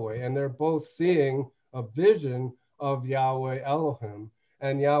Yahweh. And they're both seeing a vision of Yahweh Elohim,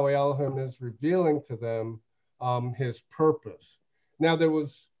 and Yahweh Elohim is revealing to them his purpose. Now, there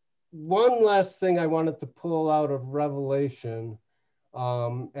was one last thing I wanted to pull out of Revelation,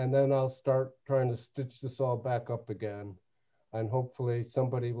 and then I'll start trying to stitch this all back up again, and hopefully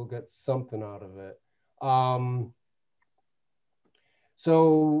somebody will get something out of it.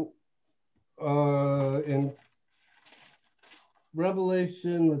 In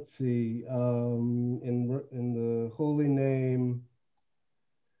Revelation, let's see, in the Holy Name,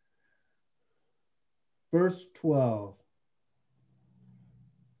 verse 12.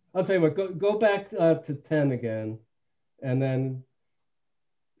 I'll tell you what, go back to 10 again, and then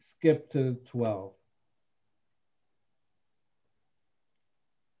skip to 12.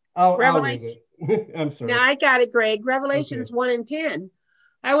 I'll read it. I'm sorry. Now I got it, Greg. Revelations 1 and 10.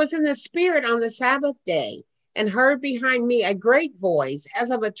 I was in the spirit on the Sabbath day and heard behind me a great voice as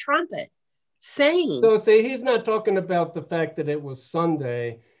of a trumpet saying. So see, he's not talking about the fact that it was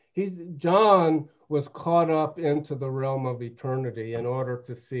Sunday. John was caught up into the realm of eternity in order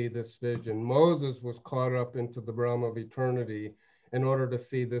to see this vision. Moses was caught up into the realm of eternity in order to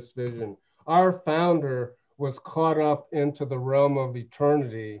see this vision. Our founder was caught up into the realm of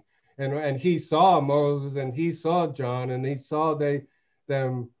eternity, and he saw Moses, and he saw John, and he saw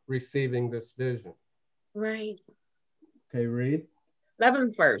them receiving this vision. Right. Okay, read.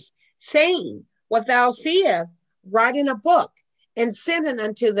 11th verse. Saying, what thou seest, write in a book, and send it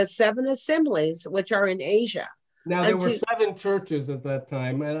unto the 7 assemblies which are in Asia, Now, there were unto 7 churches at that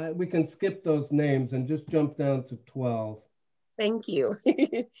time, and we can skip those names and just jump down to 12. thank you.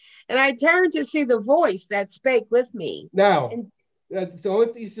 And I turned to see the voice that spake with me. Now, And so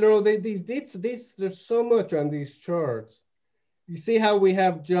these, there's so much on these charts. You see how we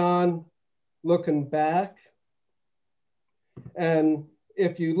have John looking back? And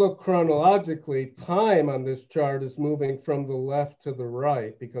if you look chronologically, time on this chart is moving from the left to the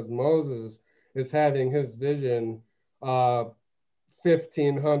right because Moses is having his vision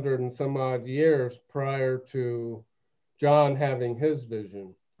 1,500 and some odd years prior to John having his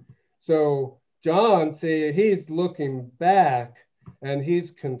vision. So John, see, he's looking back and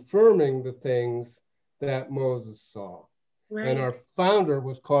he's confirming the things that Moses saw. right. And our founder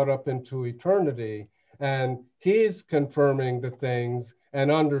was caught up into eternity, and he's confirming the things and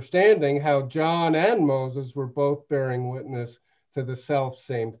understanding how John and Moses were both bearing witness to the self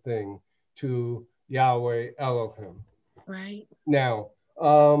same thing, to Yahweh Elohim. Right. Now,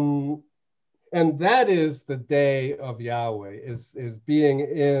 and that is the day of Yahweh, is being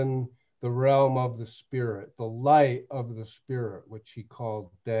in the realm of the spirit, the light of the spirit, which he called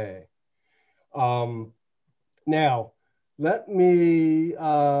day. Now, let me,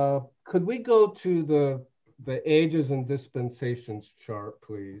 could we go to the ages and dispensations chart,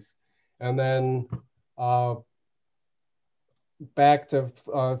 please? And then back to,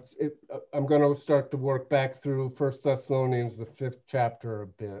 I'm going to start to work back through 1 Thessalonians, the 5th chapter a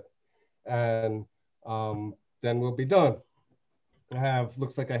bit. And then we'll be done.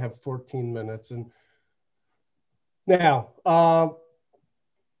 Looks like I have 14 minutes. And now,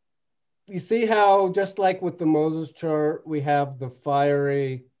 you see how just like with the Moses chart, we have the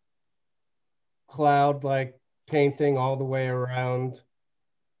fiery cloud-like painting all the way around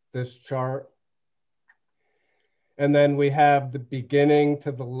this chart. And then we have the beginning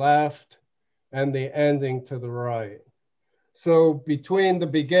to the left and the ending to the right. So between the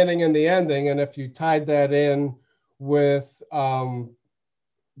beginning and the ending, and if you tied that in with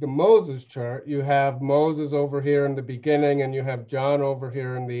the Moses chart, you have Moses over here in the beginning and you have John over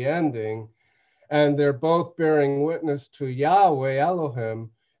here in the ending, and they're both bearing witness to Yahweh Elohim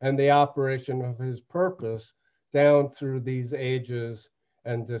and the operation of his purpose down through these ages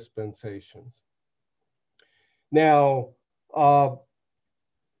and dispensations. Now,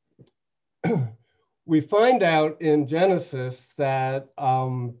 we find out in Genesis that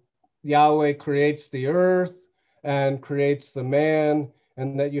Yahweh creates the earth and creates the man,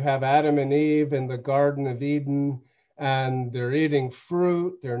 and that you have Adam and Eve in the Garden of Eden, and they're eating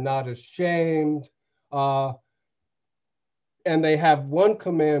fruit, they're not ashamed, and they have one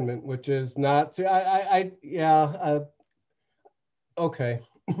commandment, which is not to, okay.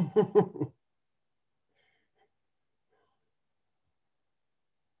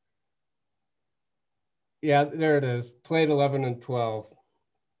 Yeah, there it is, plate 11 and 12.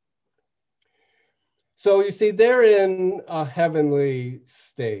 So you see, they're in a heavenly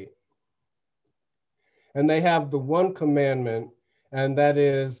state. And they have the one commandment, and that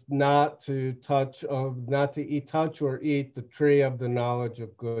is not to touch or eat the tree of the knowledge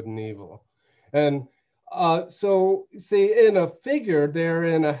of good and evil. And so see, in a figure, they're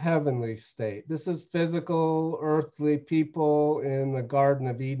in a heavenly state. This is physical, earthly people in the Garden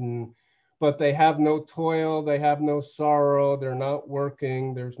of Eden, but they have no toil, they have no sorrow, they're not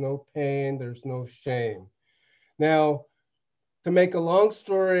working, there's no pain, there's no shame. Now, to make a long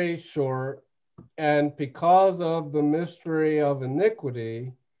story short, and because of the mystery of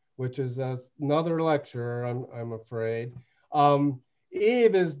iniquity, which is another lecture, I'm afraid,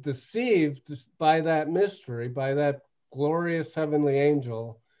 Eve is deceived by that mystery, by that glorious heavenly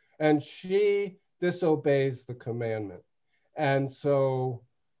angel, and she disobeys the commandment. And so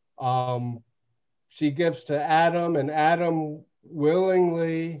she gives to Adam, and Adam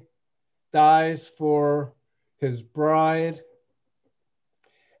willingly dies for his bride.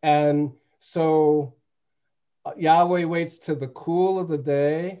 And so Yahweh waits to the cool of the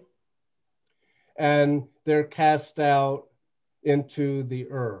day, and they're cast out into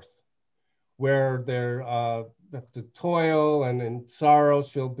the earth, where they're have to toil, and in sorrow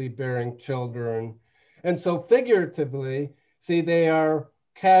she'll be bearing children. And so figuratively, see, they are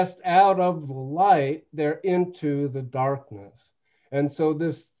cast out of the light, they're into the darkness. And so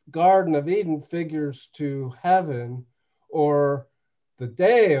this Garden of Eden figures to heaven, or the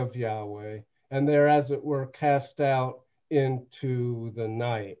day of Yahweh, and they're, as it were, cast out into the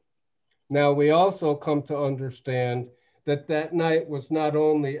night. Now, we also come to understand that that night was not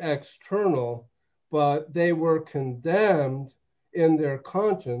only external, but they were condemned in their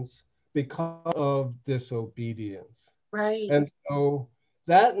conscience because of disobedience. Right. And so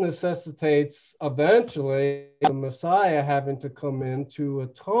that necessitates eventually the Messiah having to come in to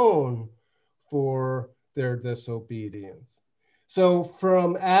atone for their disobedience. So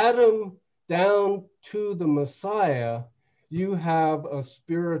from Adam down to the Messiah, you have a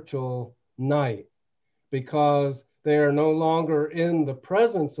spiritual night, because they are no longer in the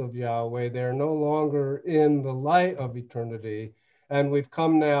presence of Yahweh. They are no longer in the light of eternity. And we've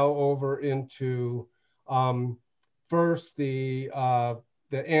come now over into first the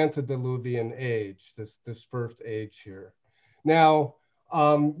antediluvian age, this first age here. Now,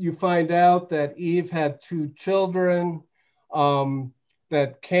 you find out that Eve had 2 children,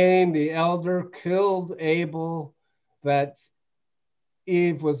 that Cain, the elder, killed Abel, that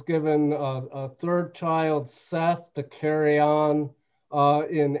Eve was given a 3rd child, Seth, to carry on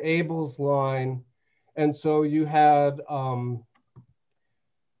in Abel's line. And so you had,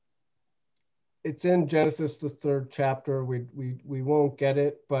 it's in Genesis, the 3rd chapter. We won't get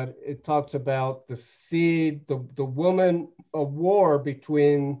it, but it talks about the seed, the woman, a war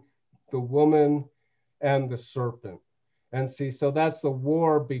between the woman and the serpent. And see, so that's the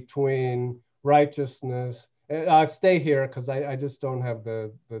war between righteousness. I'll stay here because I just don't have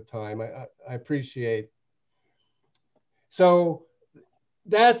the time. I appreciate. So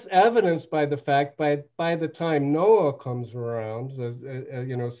that's evidenced by the fact by the time Noah comes around,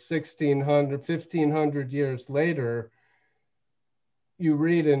 1,500 years later, you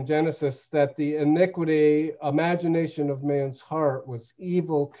read in Genesis that the imagination of man's heart was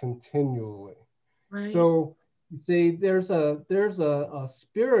evil continually. Right. So you see, there's a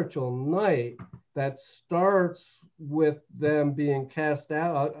spiritual night that starts with them being cast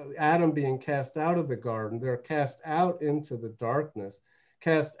out, Adam being cast out of the garden. They're cast out into the darkness,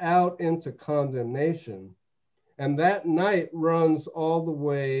 cast out into condemnation. And that night runs all the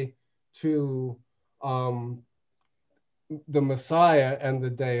way to the Messiah and the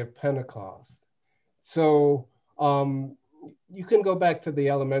day of Pentecost. So you can go back to the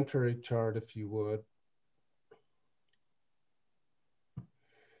elementary chart if you would.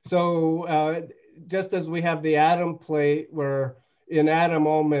 So just as we have the Adam plate where in Adam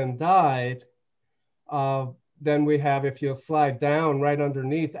all men died, then we have, if you'll slide down right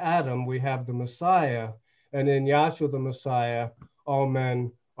underneath Adam, we have the Messiah. And in Yahshua the Messiah, all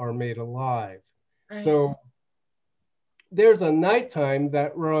men are made alive. Right. So there's a nighttime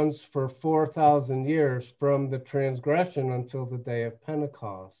that runs for 4,000 years from the transgression until the day of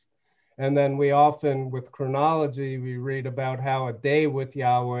Pentecost. And then we often, with chronology, we read about how a day with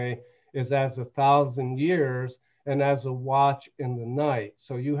Yahweh is as 1,000 years and as a watch in the night.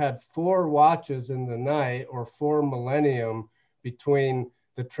 So you had 4 watches in the night, or 4 millennium between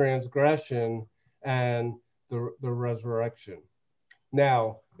the transgression and the resurrection.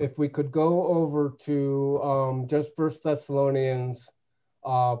 Now, if we could go over to just 1 Thessalonians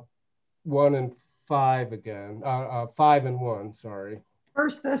 1 and 5 again, 5 and 1, sorry. 1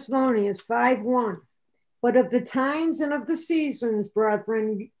 Thessalonians 5:1. But of the times and of the seasons,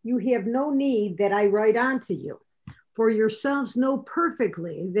 brethren, you have no need that I write unto you. For yourselves know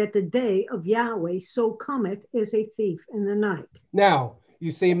perfectly that the day of Yahweh so cometh as a thief in the night. Now,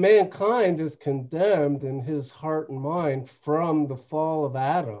 you see, mankind is condemned in his heart and mind from the fall of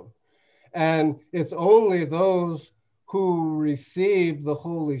Adam. And it's only those who receive the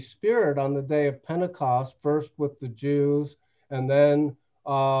Holy Spirit on the day of Pentecost, first with the Jews, and then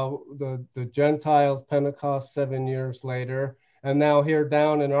the Gentiles, Pentecost 7 years later, and now here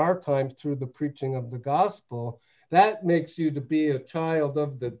down in our time through the preaching of the gospel. That makes you to be a child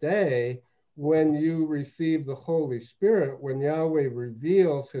of the day when you receive the Holy Spirit, when Yahweh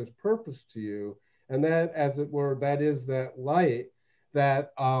reveals his purpose to you. And that, as it were, that is that light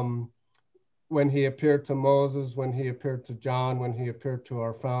that when he appeared to Moses, when he appeared to John, when he appeared to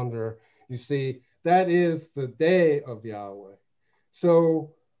our founder, you see, that is the day of Yahweh.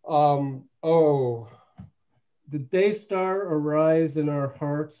 So, the day star arise in our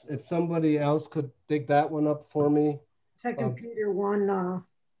hearts. If somebody else could dig that one up for me. 2 Peter 1.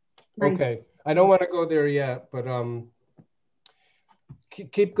 Okay, I don't want to go there yet, but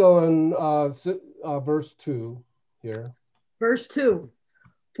keep going. Verse 2 here. Verse 2.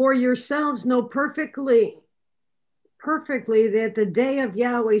 For yourselves know perfectly that the day of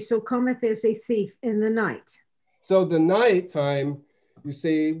Yahweh so cometh as a thief in the night. So the night time, you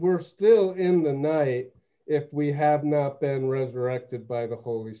see, we're still in the night if we have not been resurrected by the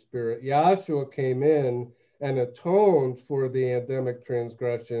Holy Spirit. Yahshua came in and atoned for the Adamic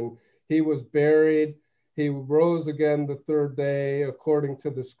transgression. He was buried. He rose again the 3rd day, according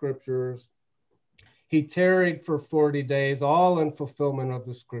to the scriptures. He tarried for 40 days, all in fulfillment of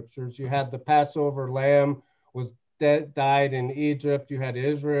the scriptures. You had the Passover lamb was died in Egypt. You had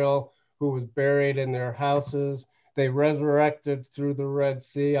Israel, who was buried in their houses. They resurrected through the Red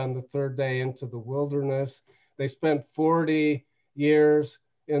Sea on the third day into the wilderness. They spent 40 years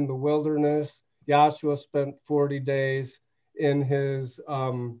in the wilderness. Yahshua spent 40 days in his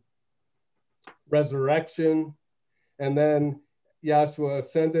resurrection. And then Yahshua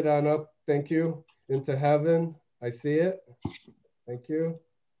ascended on up, thank you, into heaven. I see it. Thank you.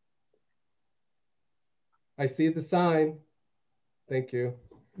 I see the sign. Thank you.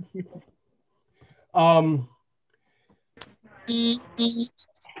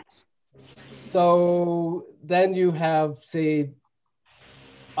 So then you have, see,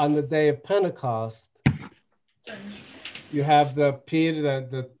 on the day of Pentecost, you have the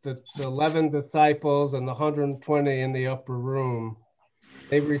 11 disciples and the 120 in the upper room.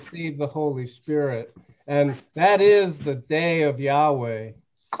 They receive the Holy Spirit. And that is the day of Yahweh,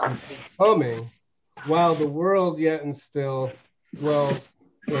 which is coming while the world yet and still dwells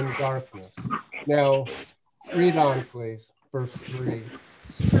in darkness. Now, read on, please, verse 3.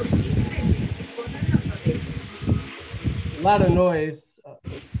 A lot of noise.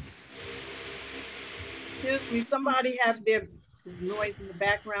 Excuse me, somebody have their noise in the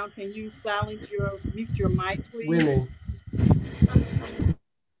background. Can you mute your mic, please? Winnie.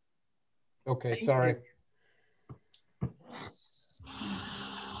 Okay, Thank sorry. you.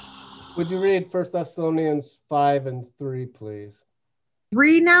 Would you read 1 Thessalonians 5 and 3, please?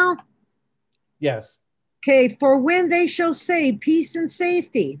 3 now? Yes. Okay, for when they shall say peace and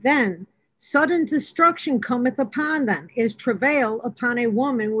safety, then sudden destruction cometh upon them, is travail upon a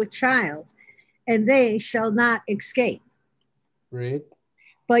woman with child, and they shall not escape. Read.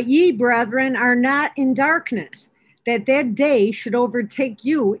 But ye, brethren, are not in darkness, that day should overtake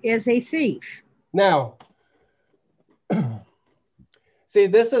you as a thief. Now, see,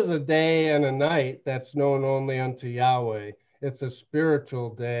 this is a day and a night that's known only unto Yahweh. It's a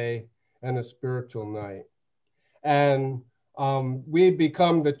spiritual day and a spiritual night. And we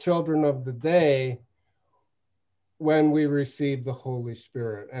become the children of the day when we receive the Holy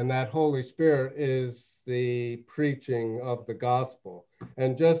Spirit. And that Holy Spirit is the preaching of the gospel.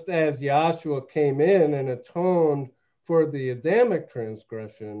 And just as Yahshua came in and atoned for the Adamic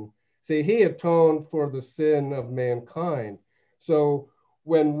transgression, see, he atoned for the sin of mankind. So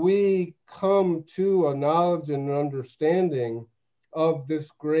when we come to a knowledge and understanding of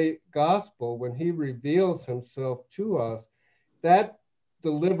this great gospel, when he reveals himself to us, that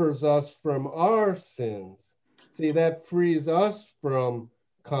delivers us from our sins. See, that frees us from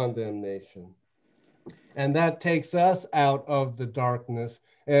condemnation. And that takes us out of the darkness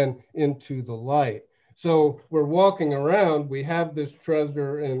and into the light. So we're walking around, we have this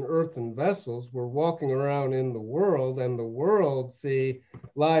treasure in earthen vessels, we're walking around in the world, and the world, see,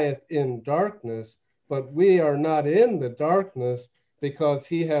 lieth in darkness, but we are not in the darkness because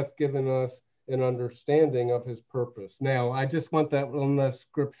he has given us an understanding of his purpose. Now, I just want that one last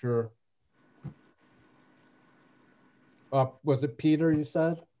scripture. Was it Peter, you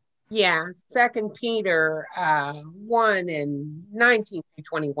said? Yeah, 2 Peter 1 and 19 through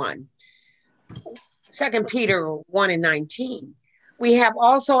 21. 2 Peter 1 and 19. We have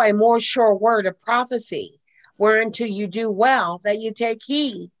also a more sure word of prophecy, whereunto you do well that you take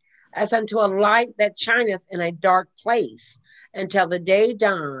heed, as unto a light that shineth in a dark place, until the day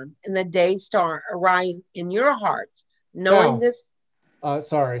dawn and the day star arise in your hearts, knowing this.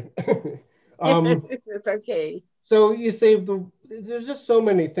 Sorry. It's okay. So you say there's just so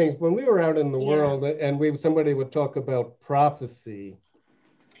many things. When we were out in the world and somebody would talk about prophecy,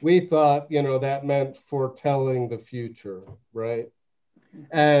 we thought, that meant foretelling the future, right?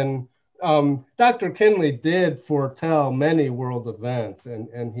 And Dr. Kinley did foretell many world events,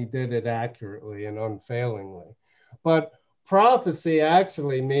 and he did it accurately and unfailingly. But prophecy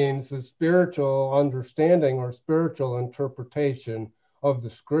actually means the spiritual understanding or spiritual interpretation of the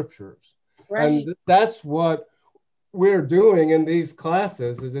scriptures. Right. And that's what we're doing in these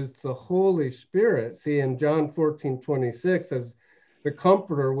classes, is it's the Holy Spirit. See, in John 14:26 says, the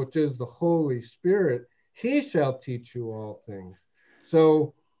Comforter, which is the Holy Spirit, he shall teach you all things.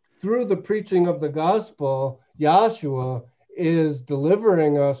 So through the preaching of the gospel, Yahshua is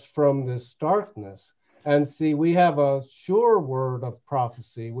delivering us from this darkness. And see, we have a sure word of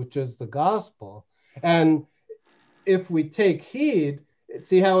prophecy, which is the gospel. And if we take heed,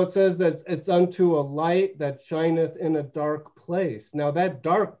 see how it says that it's unto a light that shineth in a dark place. Now that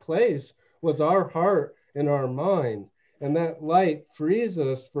dark place was our heart and our mind. And that light frees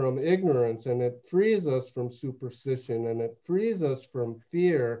us from ignorance, and it frees us from superstition, and it frees us from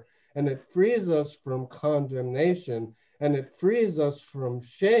fear, and it frees us from condemnation, and it frees us from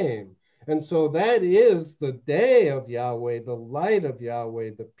shame. And so that is the day of Yahweh, the light of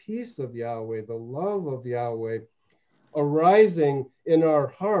Yahweh, the peace of Yahweh, the love of Yahweh arising in our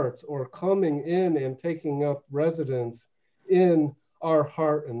hearts, or coming in and taking up residence in our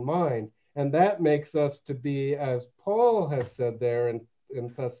heart and mind. And that makes us to be, as Paul has said there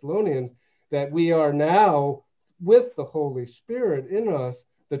in Thessalonians, that we are now, with the Holy Spirit in us,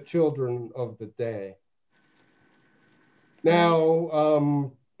 the children of the day. Now,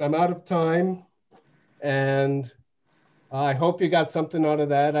 I'm out of time, and I hope you got something out of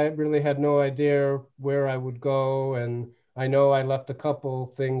that. I really had no idea where I would go, and I know I left a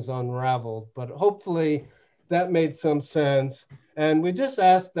couple things unraveled, but hopefully that made some sense. And we just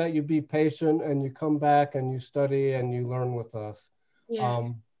ask that you be patient and you come back and you study and you learn with us.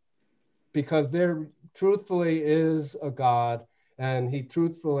 Yes. Because there truthfully is a God, and he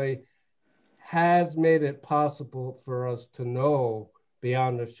truthfully has made it possible for us to know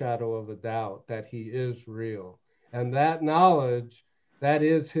beyond a shadow of a doubt that he is real. And that knowledge, that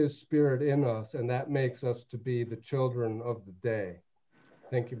is his spirit in us, and that makes us to be the children of the day.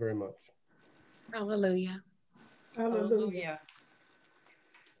 Thank you very much. Hallelujah. Hallelujah.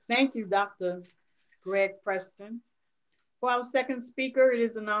 Thank you, Dr. Greg Preston. For our second speaker, it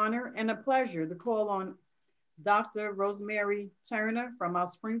is an honor and a pleasure to call on Dr. Rosemary Turner from our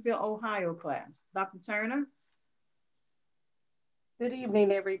Springfield, Ohio class. Dr. Turner. Good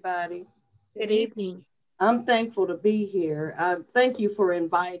evening, everybody. Good evening. I'm thankful to be here. Thank you for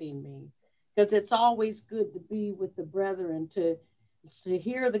inviting me, because it's always good to be with the brethren, to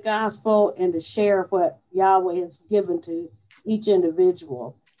hear the gospel and to share what Yahweh has given to each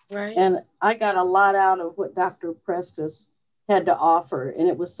individual. Right. And I got a lot out of what Dr. Prestus had to offer. And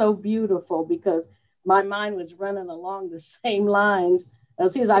it was so beautiful because my mind was running along the same lines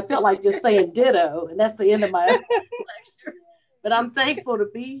as his. I felt like just saying ditto, and that's the end of my lecture. But I'm thankful to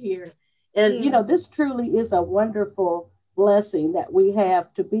be here. And, you know, this truly is a wonderful blessing that we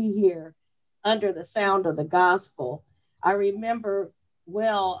have to be here under the sound of the gospel. I remember,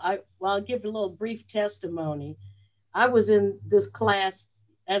 I'll give a little brief testimony. I was in this class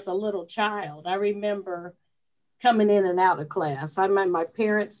as a little child. I remember coming in and out of class. I remember my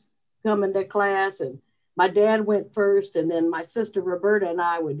parents coming to class, and my dad went first, and then my sister Roberta and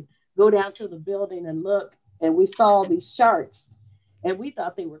I would go down to the building and look, and we saw these charts, and we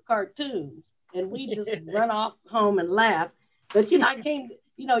thought they were cartoons, and we just run off home and laugh. But, you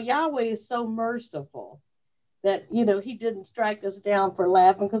know, Yahweh is so merciful that, you know, he didn't strike us down for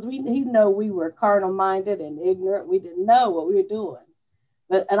laughing, because he know we were carnal minded and ignorant. We didn't know what we were doing.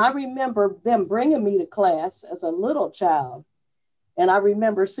 And I remember them bringing me to class as a little child. And I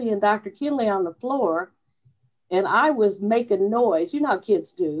remember seeing Dr. Kinley on the floor, and I was making noise. You know how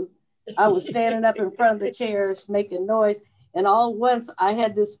kids do. I was standing up in front of the chairs making noise. And all at once I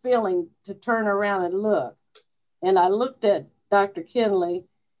had this feeling to turn around and look. And I looked at Dr. Kinley,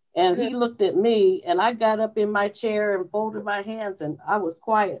 and he looked at me, and I got up in my chair and folded my hands, and I was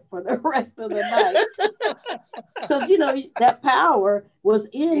quiet for the rest of the night. Because, you know, that power was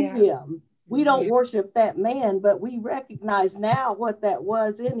in him. We don't worship that man, but we recognize now what that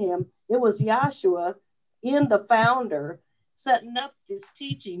was in him. It was Yahshua, in the founder, setting up his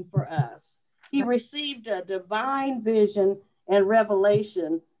teaching for us. He received a divine vision and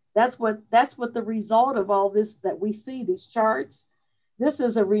revelation. That's what the result of all this that we see, these charts. This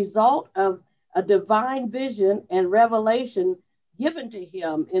is a result of a divine vision and revelation given to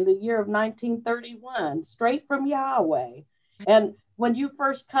him in the year of 1931, straight from Yahweh. And when you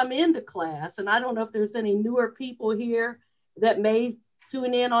first come into class, and I don't know if there's any newer people here that may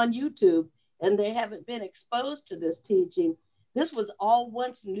tune in on YouTube and they haven't been exposed to this teaching, this was all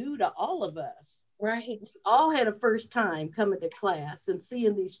once new to all of us. Right. We all had a first time coming to class and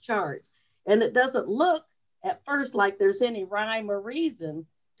seeing these charts. And it doesn't look at first like there's any rhyme or reason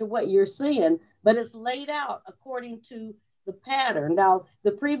to what you're seeing, but it's laid out according to the pattern. Now,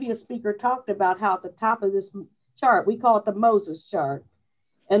 the previous speaker talked about how at the top of this chart, we call it the Moses chart.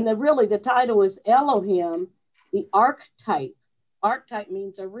 And the title is Elohim, the archetype. Archetype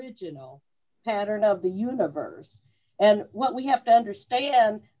means original pattern of the universe. And what we have to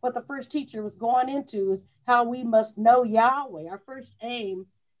understand, what the first teacher was going into, is how we must know Yahweh. Our first aim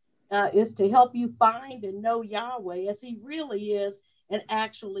is to help you find and know Yahweh as he really is and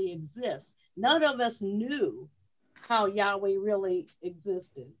actually exists. None of us knew how Yahweh really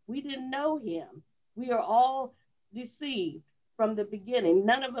existed. We didn't know him. We are all deceived from the beginning.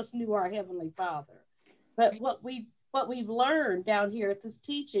 None of us knew our Heavenly Father. But what we've learned down here at this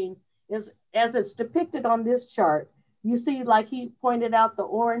teaching is, as it's depicted on this chart, you see, like he pointed out, the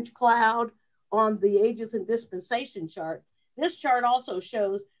orange cloud on the ages and dispensation chart. This chart also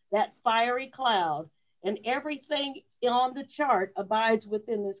shows that fiery cloud, and everything on the chart abides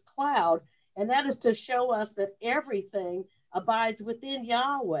within this cloud. And that is to show us that everything abides within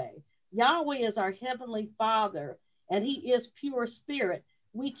Yahweh. Yahweh is our heavenly Father, and he is pure spirit.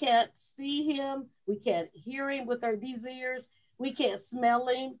 We can't see him. We can't hear him with these ears. We can't smell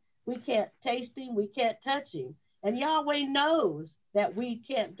him. We can't taste him. We can't touch him. And Yahweh knows that we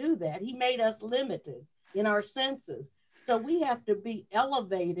can't do that. He made us limited in our senses. So we have to be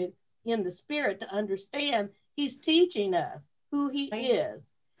elevated in the spirit to understand he's teaching us who he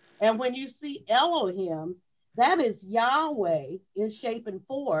is. And when you see Elohim, that is Yahweh in shape and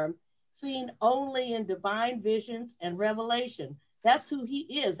form, seen only in divine visions and revelation. That's who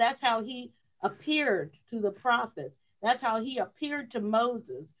he is. That's how he appeared to the prophets. That's how he appeared to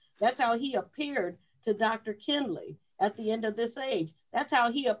Moses. That's how he appeared to Dr. Kinley at the end of this age. That's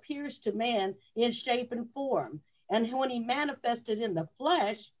how he appears to man in shape and form. And when he manifested in the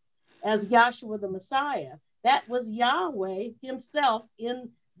flesh as Yahshua the Messiah, that was Yahweh himself in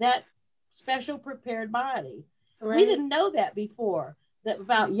that special prepared body. Right. We didn't know that before, that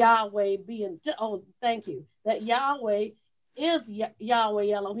about Yahweh being, thank you, that Yahweh is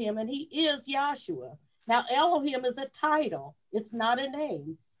Yahweh Elohim, and he is Yahshua. Now, Elohim is a title. It's not a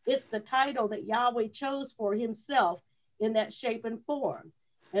name. It's the title that Yahweh chose for himself in that shape and form.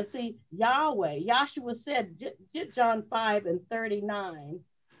 And see, Yahweh, Yahshua said, get John 5:39,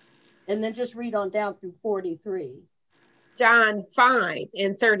 and then just read on down through 43. John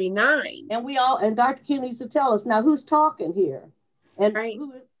 5:39. And Dr. King needs to tell us, now who's talking here? And right.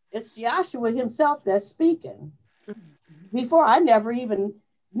 It's Yahshua himself that's speaking. Before, I never even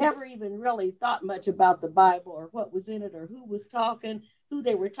really thought much about the Bible or what was in it or who was talking, who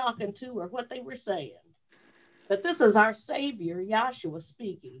they were talking to or what they were saying. But this is our Savior, Yahshua,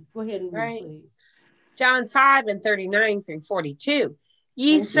 speaking. Go ahead and read, please. John 5:39 through 42.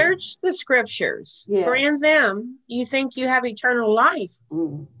 Ye search the scriptures, for in them you think you have eternal life,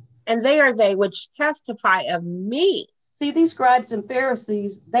 and they are they which testify of me. See, these scribes and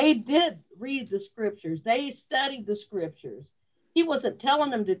Pharisees, they did read the scriptures. They studied the scriptures. He wasn't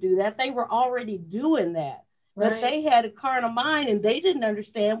telling them to do that. They were already doing that. Right. But they had a carnal mind and they didn't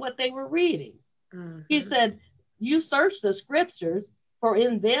understand what they were reading. He said, you search the scriptures, for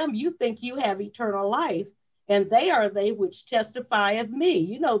in them you think you have eternal life, and they are they which testify of me.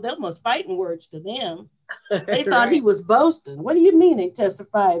 You know, them was fighting words to them. They thought he was boasting. What do you mean they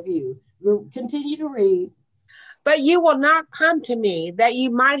testify of you? Continue to read. But you will not come to me that you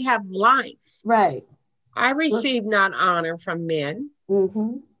might have life. Right. I receive not honor from men,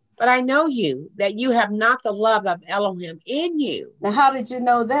 but I know you, that you have not the love of Elohim in you. Now, how did you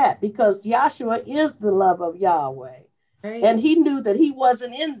know that? Because Yahshua is the love of Yahweh. Right. And he knew that he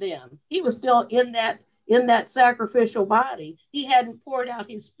wasn't in them. He was still in that sacrificial body. He hadn't poured out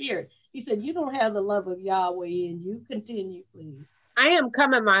his spirit. He said, you don't have the love of Yahweh in you. Continue, please. I am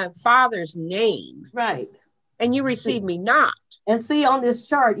come in my Father's name. Right. And you receive me not. And see, on this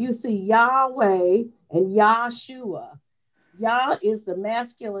chart, you see Yahweh and Yahshua. Yah is the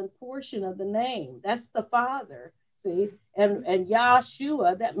masculine portion of the name. That's the Father, see? And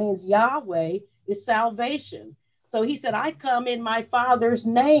Yahshua, that means Yahweh is salvation. So he said, I come in my Father's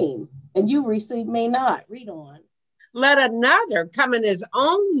name, and you receive me not. Read on. Let another come in his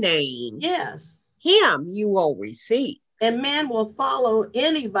own name. Yes. Him you will receive. And man will follow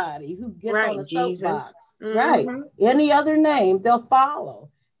anybody who gets on a soapbox. Mm-hmm. Right. Any other name, they'll follow.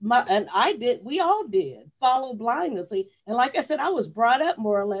 We all did, follow blindlessly. And like I said, I was brought up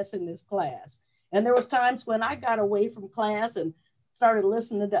more or less in this class. And there was times when I got away from class and started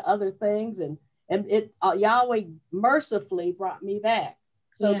listening to other things. And Yahweh mercifully brought me back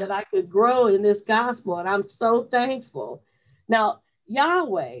so that I could grow in this gospel. And I'm so thankful. Now,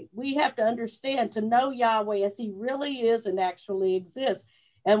 Yahweh, we have to understand, to know Yahweh as he really is and actually exists.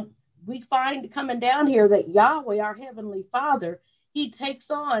 And we find coming down here that Yahweh, our heavenly Father, he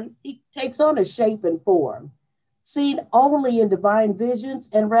takes on a shape and form, seen only in divine visions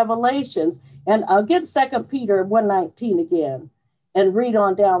and revelations. And I'll get 2 Peter 1:19 again and read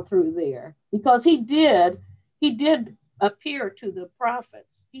on down through there, because he did appear to the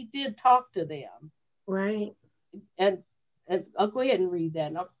prophets. He did talk to them. Right. And I'll go ahead and read that.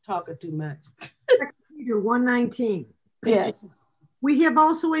 I'm not talking too much. Peter 1:19. Yes. We have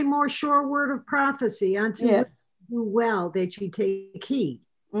also a more sure word of prophecy unto which you do well that you take heed.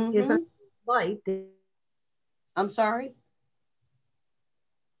 Is a light. I'm sorry?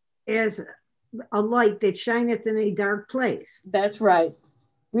 As a light that shineth in a dark place. That's right.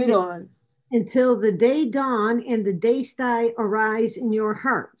 Read on. until the day dawn and the day star arise in your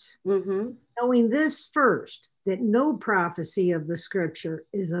hearts. Knowing this first, that no prophecy of the scripture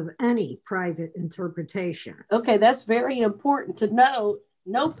is of any private interpretation. Okay, that's very important to know.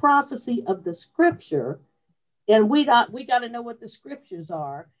 No prophecy of the scripture, and we got to know what the scriptures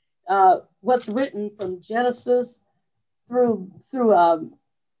are. What's written from Genesis through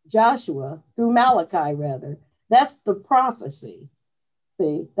Joshua, through Malachi rather. That's the prophecy.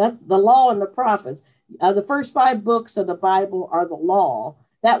 See, that's the law and the prophets. The first 5 books of the Bible are the law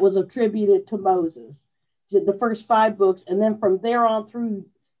that was attributed to Moses. The first 5 books, and then from there on through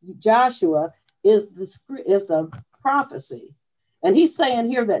Joshua is the prophecy. And he's saying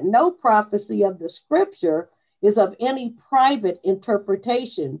here that no prophecy of the scripture is of any private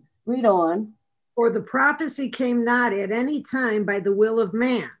interpretation. Read on. For the prophecy came not at any time by the will of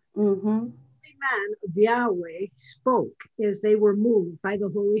man. The men of Yahweh spoke as they were moved by the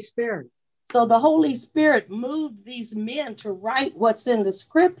Holy Spirit. So the Holy Spirit moved these men to write what's in the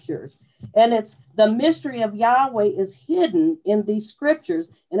scriptures. And it's the mystery of Yahweh is hidden in these scriptures.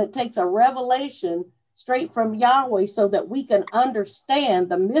 And it takes a revelation straight from Yahweh so that we can understand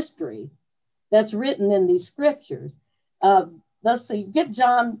the mystery that's written in these scriptures. Let's see, get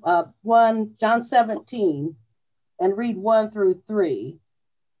John 17 and read 1 through 3.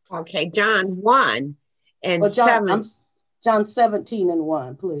 Okay, John 1 and 7. John 17 and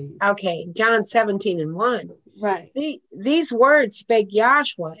 1, please. Okay, John 17 and 1. Right. These words spake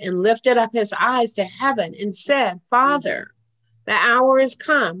Yahshua and lifted up his eyes to heaven and said, Father, the hour is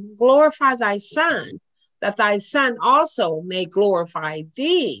come, glorify thy Son, that thy Son also may glorify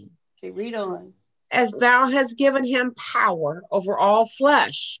thee. Okay, read on. As thou hast given him power over all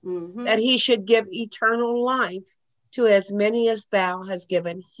flesh, that he should give eternal life to as many as thou hast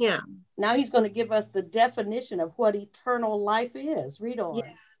given him. Now he's going to give us the definition of what eternal life is. Read on.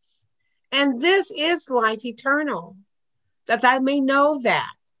 Yes. And this is life eternal, that thou may know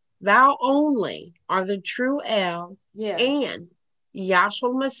that thou only art the true El and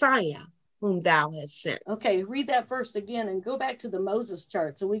Yahshua Messiah, whom thou hast sent. Okay, read that verse again and go back to the Moses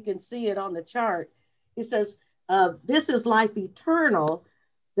chart so we can see it on the chart. He says, this is life eternal,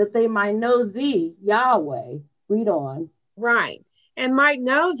 that they might know thee, Yahweh. Read on. Right. And might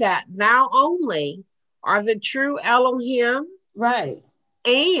know that thou only are the true Elohim. Right.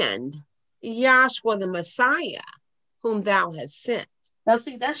 And Yahshua the Messiah, whom thou hast sent. Now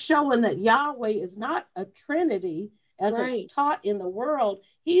see, that's showing that Yahweh is not a trinity as it's taught in the world.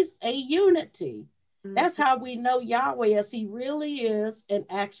 He's a unity. That's how we know Yahweh as he really is and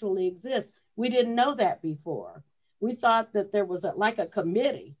actually exists. We didn't know that before. We thought that there was like a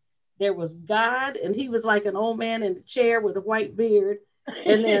committee. There was God, and he was like an old man in the chair with a white beard.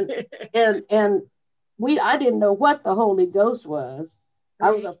 And then, I didn't know what the Holy Ghost was.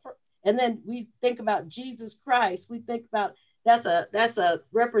 Right. And then we think about Jesus Christ. We think about that's a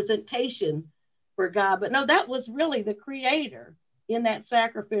representation for God. But no, that was really the creator in that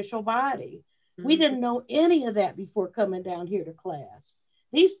sacrificial body. We didn't know any of that before coming down here to class.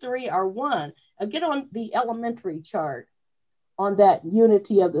 These 3 are one. Get on the elementary chart on that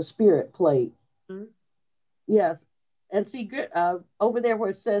unity of the spirit plate. Yes. And see over there where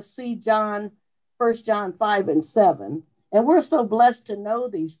it says, see John, 1 John 5 and 7. And we're so blessed to know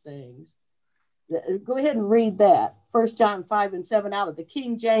these things. Go ahead and read that. 1 John 5 and 7 out of the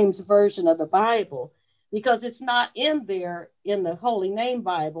King James Version of the Bible, because it's not in there in the Holy Name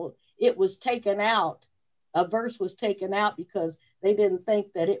Bible. It was taken out. A verse was taken out because they didn't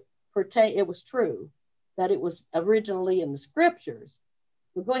think that it was true, that it was originally in the scriptures.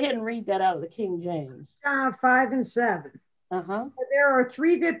 But go ahead and read that out of the King James. John 5 and 7. There are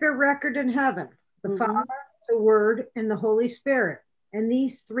 3 that bear record in heaven, the Father, the Word, and the Holy Spirit. And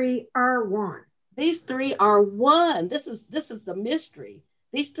these 3 are one. These 3 are one. This is the mystery.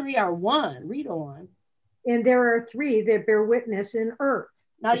 These 3 are one. Read on. And there are 3 that bear witness in earth.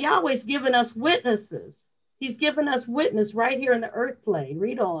 Now Yahweh's given us witnesses. He's given us witness right here in the earth plane.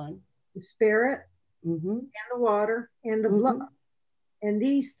 Read on. The Spirit, and the water, and the blood. And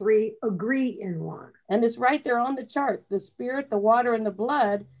these 3 agree in one. And it's right there on the chart. The Spirit, the water, and the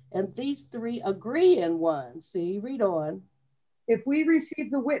blood. And these 3 agree in one. See, read on. If we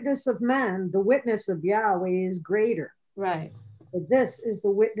receive the witness of man, the witness of Yahweh is greater. Right. But this is the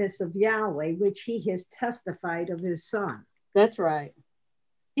witness of Yahweh, which he has testified of his Son. That's right.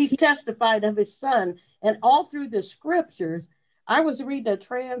 He's testified of his Son. And all through the scriptures, I was reading a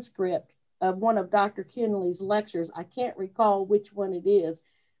transcript of one of Dr. Kinley's lectures. I can't recall which one it is,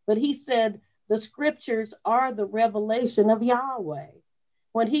 but he said the scriptures are the revelation of Yahweh.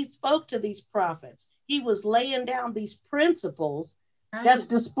 When he spoke to these prophets, he was laying down these principles That's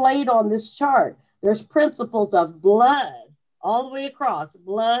displayed on this chart. There's principles of blood all the way across.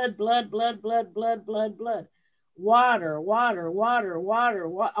 Blood, blood, blood, blood, blood, blood, blood. Water, water, water, water,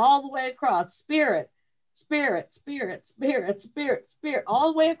 all the way across. Spirit, spirit, spirit, spirit, spirit, spirit,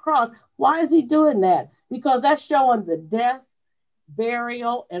 all the way across. Why is he doing that? Because that's showing the death,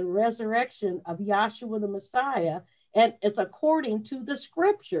 burial, and resurrection of Yahshua the Messiah. And it's according to the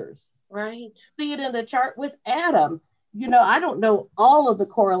scriptures. Right. See it in the chart with Adam. You know, I don't know all of the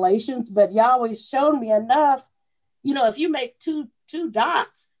correlations, but Yahweh showed me enough. You know, if you make two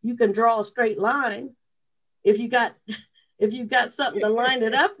dots, you can draw a straight line. If you got something to line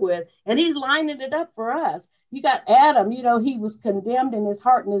it up with, and he's lining it up for us. You got Adam, you know, he was condemned in his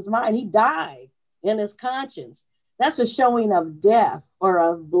heart and his mind. He died in his conscience. That's a showing of death or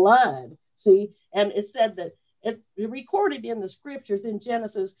of blood. See, and it said that it recorded in the scriptures in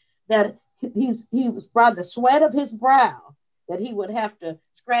Genesis that he was by the sweat of his brow that he would have to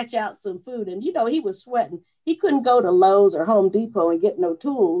scratch out some food. And, you know, he was sweating. He couldn't go to Lowe's or Home Depot and get no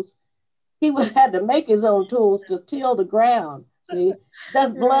tools. He had to make his own tools to till the ground. See,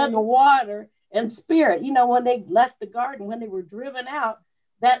 that's blood and water and spirit. You know, when they left the garden, when they were driven out,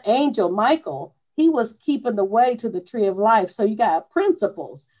 that angel, Michael, he was keeping the way to the tree of life. So you got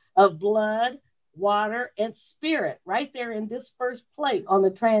principles of blood, water, and spirit right there in this first plate on the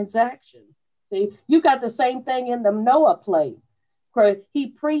transaction. See, you got the same thing in the Noah plate. He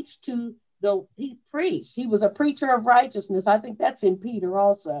preached. He was a preacher of righteousness. I think that's in Peter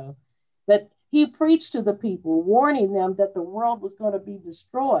also. But he preached to the people, warning them that the world was going to be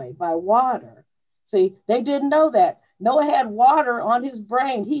destroyed by water. See, they didn't know that. Noah had water on his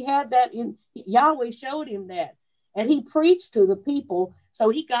brain. He had that in, Yahweh showed him that. And he preached to the people. So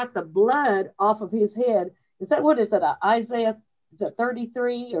he got the blood off of his head. Is that, what is it? Isaiah, is it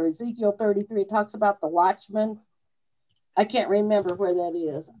 33 or Ezekiel 33? It talks about the watchman. I can't remember where that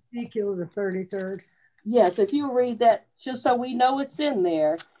is. Ezekiel the 33rd. Yes, if you read that, just so we know it's in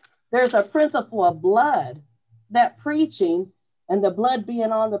there, there's a principle of blood, that preaching and the blood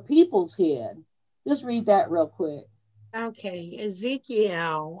being on the people's head. Just read that real quick. Okay,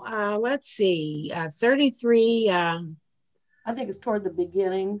 Ezekiel, let's see, 33. I think it's toward the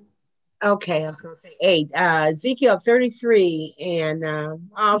beginning. Okay, I was going to say 8. Ezekiel 33, and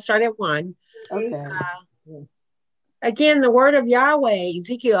I'll start at 1. Okay. Again, the word of Yahweh,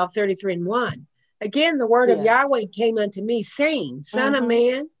 Ezekiel 33 and 1. Again, the word of Yahweh came unto me, saying, Son of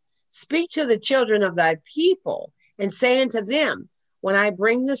man, speak to the children of thy people, and say unto them, when I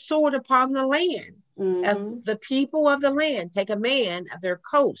bring the sword upon the land, of the people of the land, take a man of their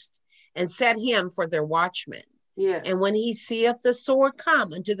coast, and set him for their watchman. Yes. And when he seeth the sword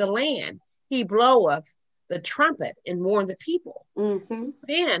come unto the land, he bloweth the trumpet and warn the people.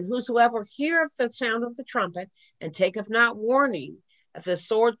 Then whosoever heareth the sound of the trumpet and taketh not warning, if the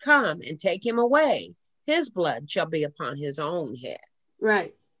sword come and take him away, his blood shall be upon his own head.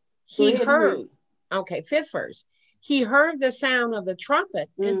 Right. He heard, okay, 5th verse. He heard the sound of the trumpet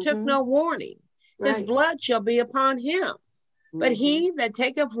and took no warning. His blood shall be upon him. But he that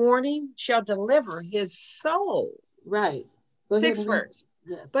taketh warning shall deliver his soul. Right. 6th verse.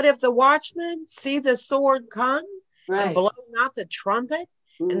 Yes. But if the watchman see the sword come and blow not the trumpet,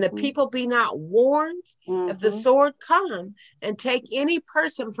 and the people be not warned, if the sword come and take any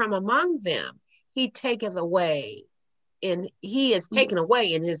person from among them, he taketh away, and he is taken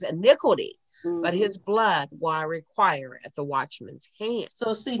away in his iniquity. But his blood will I require at the watchman's hand.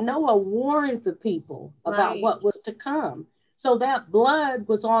 So see, Noah warned the people about what was to come. So that blood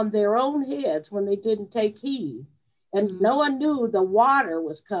was on their own heads when they didn't take heed. And Noah knew the water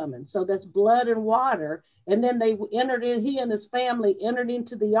was coming. So that's blood and water. And then they entered in, he and his family entered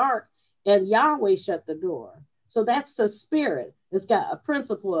into the ark, and Yahweh shut the door. So that's the spirit. It's got a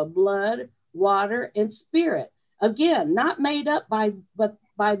principle of blood, water, and spirit. Again, not made up by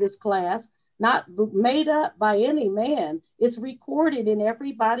this class, not made up by any man. It's recorded in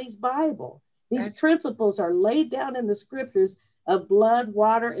everybody's Bible. These principles are laid down in the scriptures of blood,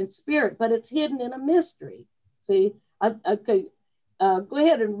 water, and spirit, but it's hidden in a mystery. See, okay, go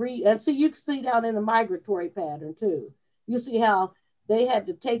ahead and read. And see, you can see down in the migratory pattern too. You see how they had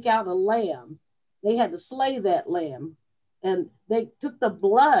to take out a lamb. They had to slay that lamb. And they took the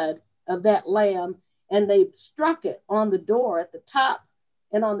blood of that lamb and they struck it on the door at the top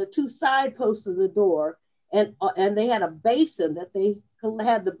and on the 2 side posts of the door. And they had a basin that they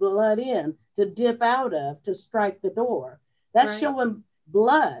had the blood in to dip out of to strike the door. That's showing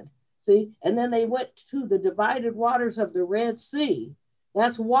blood. See, and then they went to the divided waters of the Red Sea.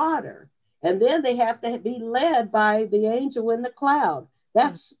 That's water. And then they have to be led by the angel in the cloud.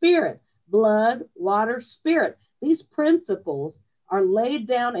 That's spirit, blood, water, spirit. These principles are laid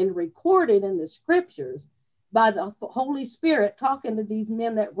down and recorded in the scriptures by the Holy Spirit talking to these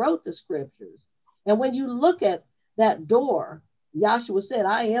men that wrote the scriptures. And when you look at that door, Yahshua said,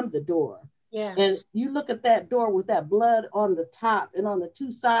 I am the door. Yes. And you look at that door with that blood on the top and on the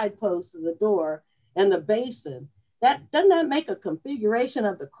two side posts of the door and the basin, doesn't that make a configuration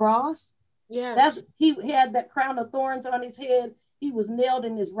of the cross? Yes. He had that crown of thorns on his head. He was nailed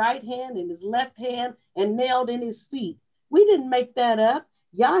in his right hand and his left hand and nailed in his feet. We didn't make that up.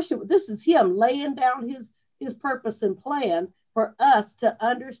 Yahshua, this is him laying down his purpose and plan for us to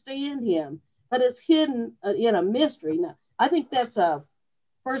understand him. But it's hidden in a mystery. Now, I think that's 1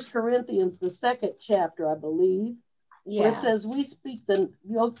 Corinthians, the 2nd chapter, I believe. Yes. Where it says, we speak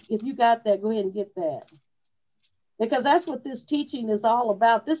if you got that, go ahead and get that. Because that's what this teaching is all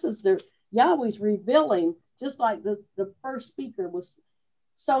about. This is Yahweh's revealing, just like the first speaker was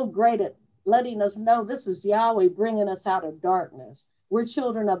so great at letting us know this is Yahweh bringing us out of darkness. We're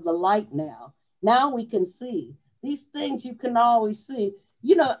children of the light now. Now we can see. These things you can always see.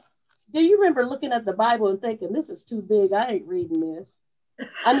 You know, do you remember looking at the Bible and thinking, this is too big, I ain't reading this?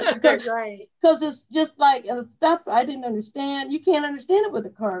 I mean, right. Because it's just like stuff I didn't understand. You can't understand it with a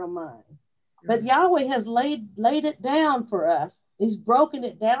carnal mind. But Yahweh has laid it down for us. He's broken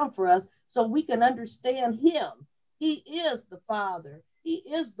it down for us so we can understand him. He is the Father. He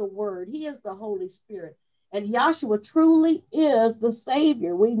is the Word. He is the Holy Spirit. And Yahshua truly is the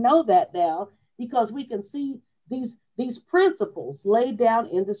Savior. We know that now because we can see these principles laid down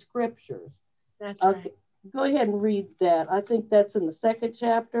in the scriptures. That's right. Go ahead and read that. I think that's in the 2nd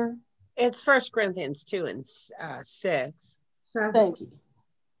chapter. It's 1 Corinthians 2 and 6. Thank you.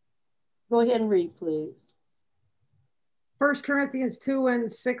 Go ahead and read, please. 1 Corinthians 2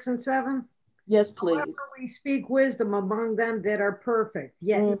 and 6 and 7. Yes, please. However, we speak wisdom among them that are perfect,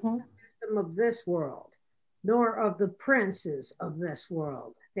 yet not the wisdom of this world, nor of the princes of this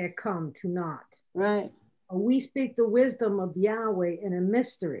world that come to naught. Right. We speak the wisdom of Yahweh in a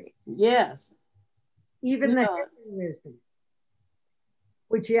mystery. Yes. Even the hidden wisdom,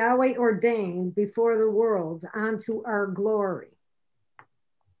 which Yahweh ordained before the worlds unto our glory.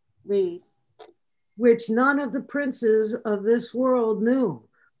 Read. Which none of the princes of this world knew,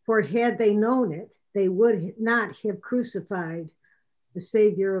 for had they known it, they would not have crucified the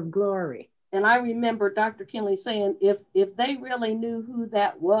Savior of glory. And I remember Dr. Kinley saying, if they really knew who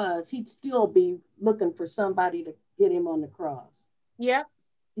that was, he'd still be looking for somebody to get him on the cross. Yep.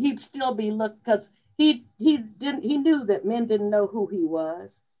 He'd still be looking, because he knew that men didn't know who he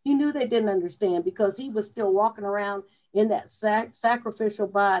was. He knew they didn't understand because he was still walking around in that sacrificial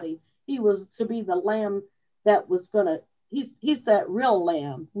body. He was to be the lamb that was he's that real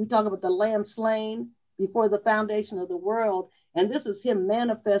lamb. We talk about the lamb slain before the foundation of the world. And this is him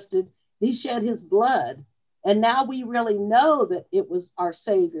manifested. He shed his blood. And now we really know that it was our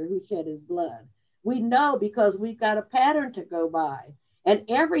Savior who shed his blood. We know because we've got a pattern to go by. And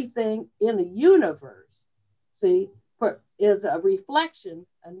everything in the universe, see, is a reflection,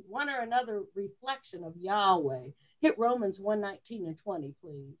 and one or another reflection of Yahweh. Hit Romans 1:19 and 20,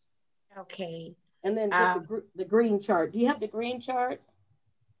 please. Okay. And then get the green chart. Do you have the green chart?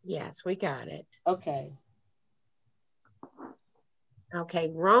 Yes, we got it. Okay.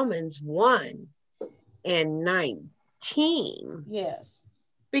 Okay, Romans 1 and 19. Yes.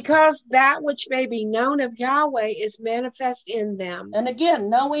 Because that which may be known of Yahweh is manifest in them. And again,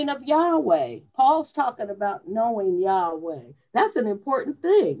 knowing of Yahweh. Paul's talking about knowing Yahweh. That's an important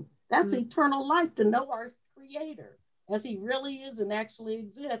thing. That's eternal life, to know our Creator as he really is and actually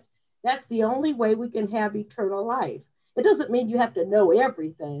exists. That's the only way we can have eternal life. It doesn't mean you have to know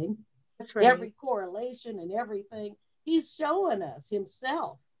everything. That's right. Every correlation and everything. He's showing us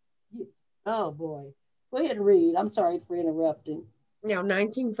himself. Oh boy. Go ahead and read. I'm sorry for interrupting. Now,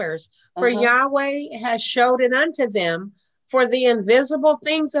 19th verse. For Yahweh has showed it unto them, for the invisible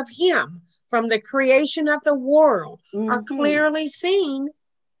things of him from the creation of the world are clearly seen,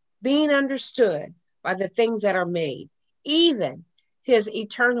 being understood by the things that are made, even his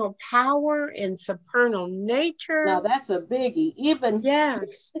eternal power and supernal nature. Now that's a biggie. Even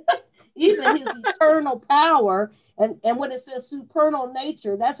yes. Even his eternal power, and when it says supernal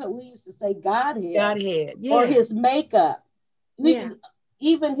nature, that's what we used to say, Godhead. Godhead, yeah. Or his makeup.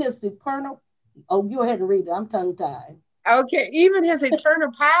 Even his supernal, oh, go ahead and read it. I'm tongue-tied. Okay, even his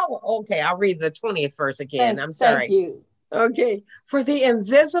eternal power. Okay, I'll read the 20th verse again. I'm sorry. Thank you. Okay, for the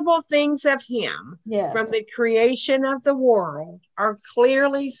invisible things of him from the creation of the world are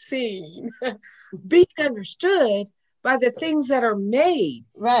clearly seen, being understood by the things that are made.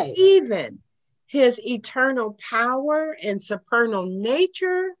 Right. Even his eternal power and supernal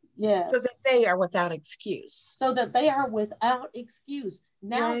nature. Yes. So that they are without excuse. So that they are without excuse.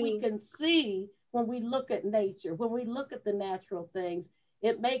 Now we Right. can see when we look at nature, when we look at the natural things,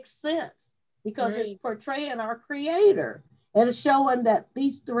 it makes sense because it's Right. portraying our creator and it's showing that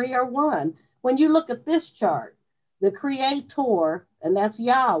these three are one. When you look at this chart, the creator, and that's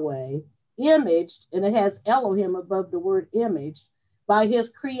Yahweh, imaged, and it has Elohim above the word imaged, by his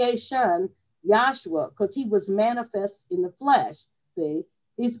creation, Yahshua, because he was manifest in the flesh. See,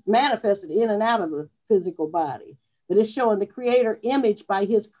 he's manifested in and out of the physical body, but it's showing the creator image by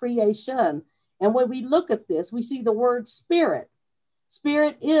his creation. And when we look at this, we see the word spirit.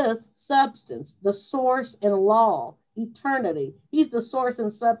 Spirit is substance, the source and law, eternity. He's the source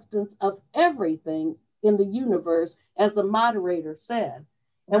and substance of everything in the universe, as the moderator said.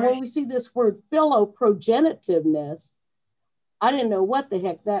 And when we see this word philoprogenitiveness, I didn't know what the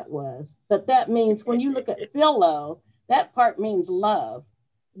heck that was, but that means when you look at philo, that part means love.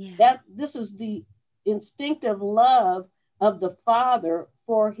 Yeah. This is the instinctive love of the Father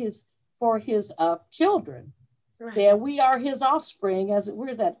for his children. Right. Yeah, we are his offspring.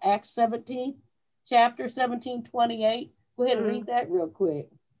 Where's that? Acts 17, chapter 17, 28. Go ahead and read that real quick.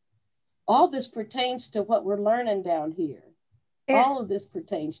 All this pertains to what we're learning down here. All of this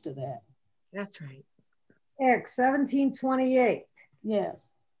pertains to that. That's right. Acts 17:28. Yes.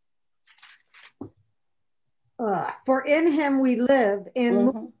 For in him we live and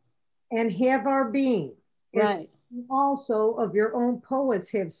move and have our being. As Right. also of your own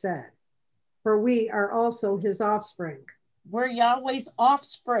poets have said, for we are also his offspring. We're Yahweh's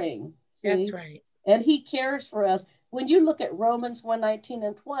offspring. See? That's right. And he cares for us. When you look at Romans 1:19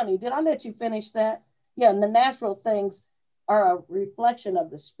 and 20, did I let you finish that? Yeah, and the natural things are a reflection of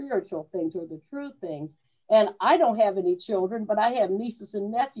the spiritual things or the true things. And I don't have any children, but I have nieces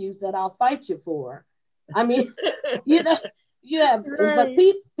and nephews that I'll fight you for. I mean, you have, but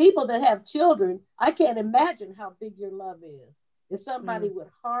people that have children, I can't imagine how big your love is. If somebody would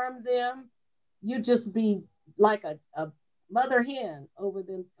harm them, you'd just be like a mother hen over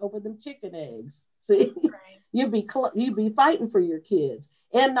them chicken eggs. See, you'd be fighting for your kids.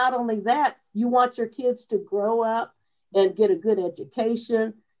 And not only that, you want your kids to grow up and get a good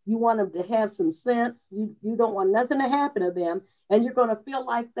education. You want them to have some sense. You don't want nothing to happen to them. And you're going to feel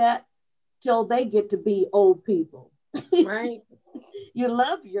like that till they get to be old people. Right. You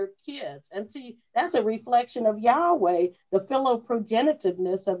love your kids. And see, that's a reflection of Yahweh, the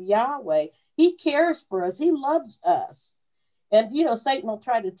philoprogenitiveness of Yahweh. He cares for us. He loves us. And, Satan will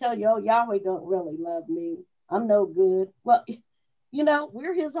try to tell you, oh, Yahweh don't really love me. I'm no good. Well,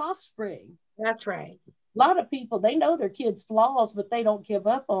 we're his offspring. That's right. A lot of people, they know their kids' flaws, but they don't give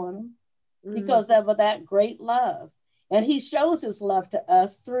up on them because of that great love. And he shows his love to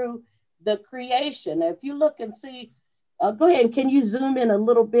us through the creation. If you look and see, go ahead, can you zoom in a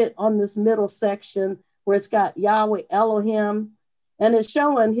little bit on this middle section where it's got Yahweh Elohim, and it's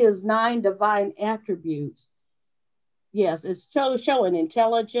showing his 9 divine attributes. Yes, it's showing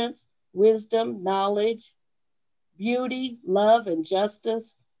intelligence, wisdom, knowledge, beauty, love, and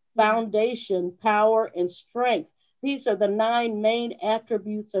justice, foundation, power, and strength. These are the 9 main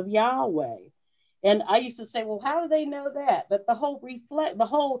attributes of Yahweh. And I used to say, well, how do they know that? But the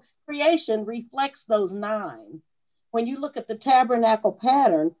whole creation reflects those 9. When you look at the tabernacle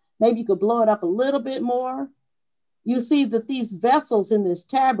pattern, maybe you could blow it up a little bit more. You see that these vessels in this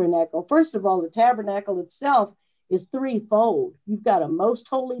tabernacle, first of all, the tabernacle itself is threefold. You've got a most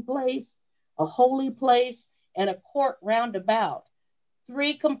holy place, a holy place, and a court roundabout.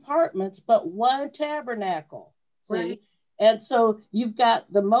 3 compartments, but 1 tabernacle. See? Right. And so you've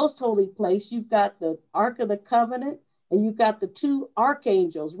got the most holy place, you've got the Ark of the Covenant, and you've got the 2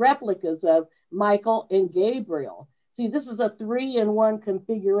 archangels, replicas of Michael and Gabriel. See, this is a 3-in-1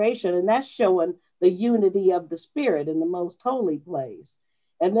 configuration, and that's showing the unity of the Spirit in the most holy place.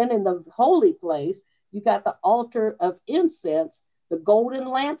 And then in the holy place, you got the altar of incense, the golden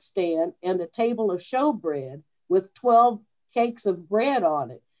lampstand, and the table of showbread with 12 cakes of bread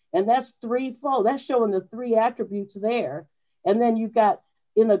on it. And that's threefold. That's showing the 3 attributes there. And then you got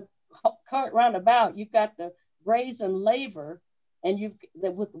in the cart roundabout, you've got the brazen laver, and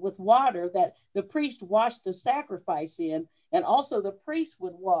with water that the priest washed the sacrifice in, and also the priest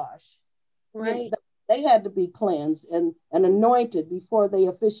would wash. Right. They had to be cleansed and anointed before they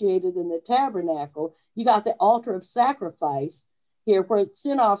officiated in the tabernacle. You got the altar of sacrifice here where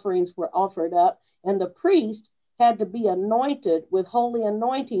sin offerings were offered up, and the priest had to be anointed with holy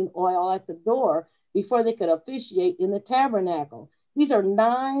anointing oil at the door before they could officiate in the tabernacle. These are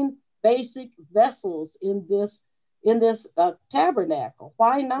 9 basic vessels in this tabernacle.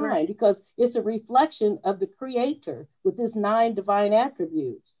 Why 9? Right. Because it's a reflection of the Creator with his 9 divine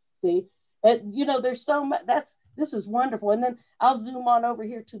attributes. See, and you know, there's so much. This is wonderful. And then I'll zoom on over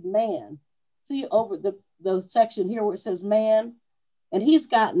here to man. See over the section here where it says man, and he's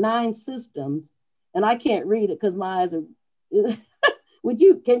got 9 systems, and I can't read it because my eyes are.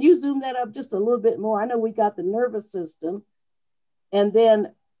 Can you zoom that up just a little bit more? I know we got the nervous system, and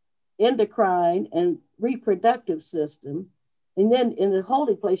then endocrine and reproductive system. And then in the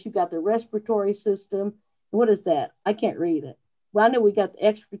holy place, you got the respiratory system. What is that? I can't read it. Well, I know we got the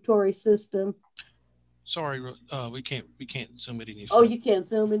excretory system. Sorry, we can't zoom it in. Oh, you can't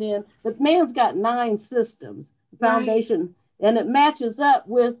zoom it in. But man's got 9 systems, foundation, and it matches up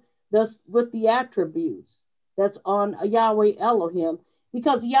with the attributes that's on Yahweh Elohim,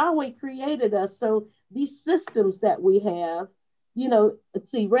 because Yahweh created us. So these systems that we have, you know,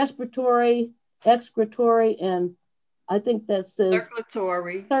 let's see, respiratory, excretory, and I think that says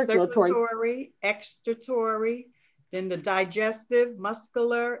circulatory, excretory, then the digestive,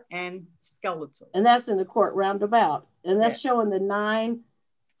 muscular, and skeletal. And that's in the court roundabout. And that's showing the 9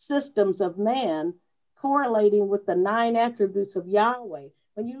 systems of man correlating with the 9 attributes of Yahweh.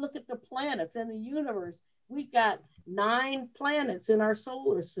 When you look at the planets in the universe, we've got 9 planets in our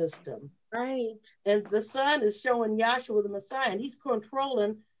solar system. Right. And the sun is showing Yahshua the Messiah, and he's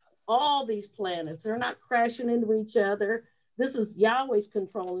controlling all these planets. They're not crashing into each other. This is Yahweh's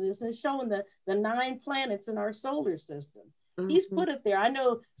controlling this, and it's showing the 9 planets in our solar system. Mm-hmm. He's put it there. I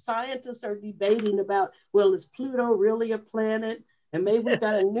know scientists are debating about, well, is Pluto really a planet? And maybe we've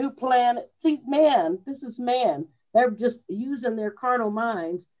got a new planet. See, man, this is man. They're just using their carnal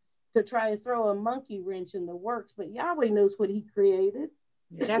minds to try to throw a monkey wrench in the works. But Yahweh knows what he created.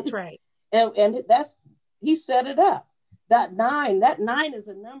 That's right. and he set it up. That 9 is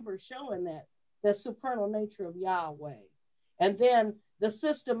a number showing that the supernal nature of Yahweh. And then the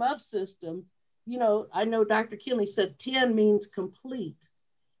system of systems, you know, I know Dr. Kinley said 10 means complete.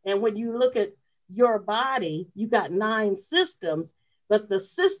 And when you look at your body, you got 9 systems, but the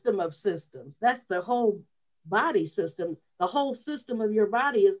system of systems, that's the whole body system. The whole system of your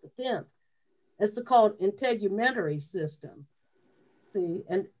body is the 10th. It's called integumentary system. See,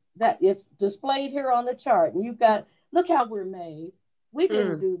 and that is displayed here on the chart. And you've got, look how we're made. We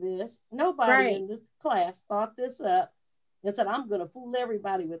didn't do this. Nobody in this class thought this up and said, I'm going to fool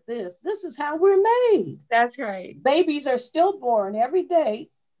everybody with this. This is how we're made. That's right. Babies are still born every day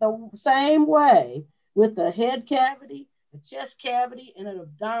the same way, with a head cavity, a chest cavity, and an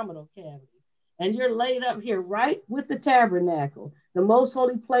abdominal cavity. And you're laid up here right with the tabernacle. The most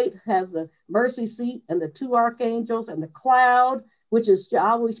holy plate has the mercy seat and the 2 archangels and the cloud, which is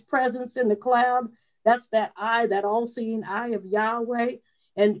Yahweh's presence in the cloud. That's that eye, that all-seeing eye of Yahweh.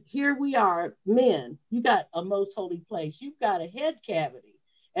 And here we are, men. You got a most holy place. You've got a head cavity,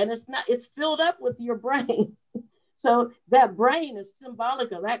 and it's filled up with your brain. So that brain is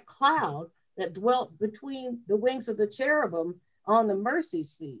symbolic of that cloud that dwelt between the wings of the cherubim on the mercy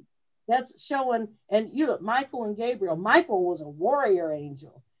seat. That's showing, and you look, Michael and Gabriel. Michael was a warrior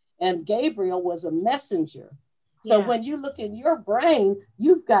angel, and Gabriel was a messenger. So when you look in your brain,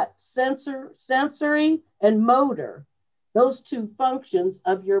 you've got sensory and motor, those 2 functions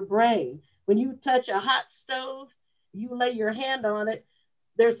of your brain. When you touch a hot stove, you lay your hand on it,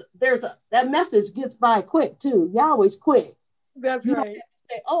 that message gets by quick too. Yahweh's quick. That's you right. Don't have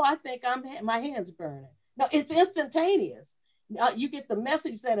to say, oh, I think my hand's burning. No, it's instantaneous. You get the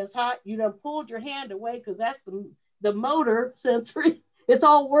message that it's hot, you done pulled your hand away, because that's the motor sensory. It's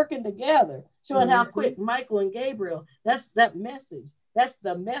all working together, showing how quick Michael and Gabriel, that's that message. That's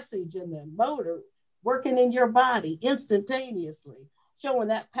the message in the motor working in your body instantaneously, showing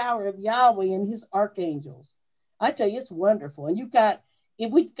that power of Yahweh and his archangels. I tell you, it's wonderful. And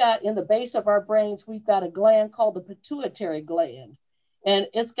we've got in the base of our brains, we've got a gland called the pituitary gland. And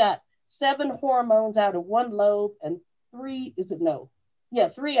it's got 7 hormones out of 1 lobe and 3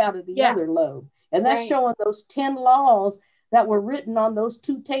 out of the other lobe. And that's showing those 10 laws that were written on those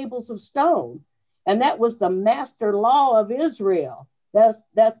 2 tables of stone. And that was the master law of Israel. That's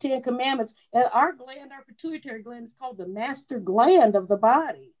 10 commandments. And our gland, our pituitary gland, is called the master gland of the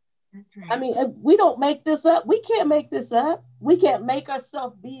body. That's right. I mean, we don't make this up. We can't make this up. We can't make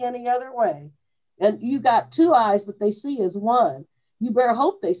ourselves be any other way. And you got 2 eyes, but they see as one. You better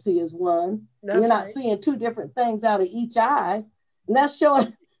hope they see as one. You're not seeing 2 different things out of each eye. And that's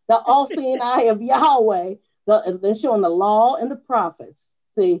showing the all-seeing eye of Yahweh. They're showing the law and the prophets.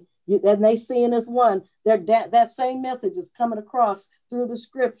 See, and they seeing as one. That same message is coming across through the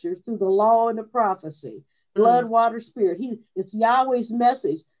scripture, through the law and the prophecy. Blood, water, spirit. It's Yahweh's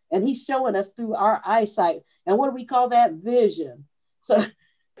message, and he's showing us through our eyesight. And what do we call that? Vision. So,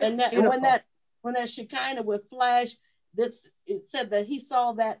 and when that Shekinah would flash, it said that he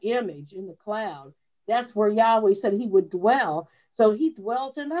saw that image in the cloud. That's where Yahweh said he would dwell. So he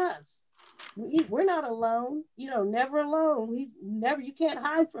dwells in us. We're not alone, never alone. You can't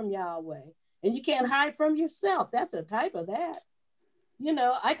hide from Yahweh, and you can't hide from yourself. That's a type of that.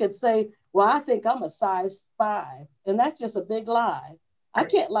 I could say, well, I think I'm a size 5, and that's just a big lie. I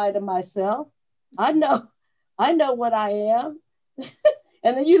can't lie to myself. I know what I am.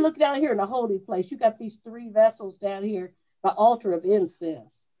 And then you look down here in the holy place, you got these 3 vessels down here, the altar of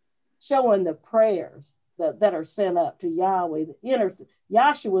incense, showing the prayers that are sent up to Yahweh.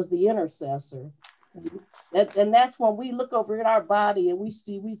 Yahshua was the intercessor. And that's when we look over at our body and we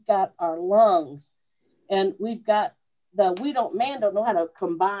see we've got our lungs, and we've got man don't know how to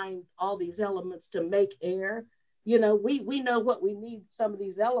combine all these elements to make air. We know what we need, some of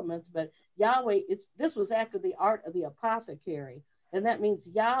these elements, but Yahweh, this was after the art of the apothecary. And that means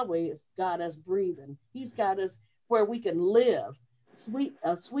Yahweh has got us breathing. He's got us where we can live.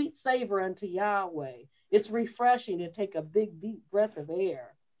 A sweet savor unto Yahweh. It's refreshing to take a big, deep breath of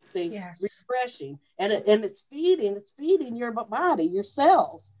air. See, yes. Refreshing. And it's feeding your body, your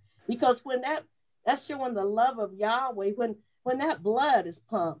cells. Because when that's showing the love of Yahweh, when that blood is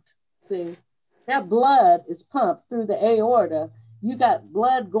pumped, see, that blood is pumped through the aorta. You got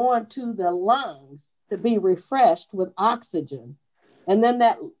blood going to the lungs to be refreshed with oxygen. And then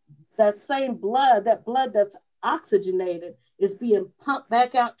that same blood, that's oxygenated, is being pumped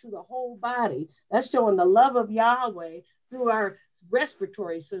back out to the whole body. That's showing the love of Yahweh through our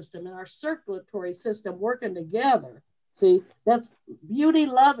respiratory system and our circulatory system working together. See, that's beauty,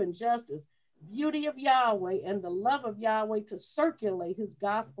 love, and justice. Beauty of Yahweh and the love of Yahweh to circulate his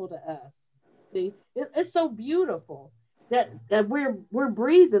gospel to us. See, it's so beautiful that we're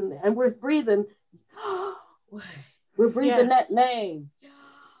breathing, and we're breathing. We're breathing yes. That name.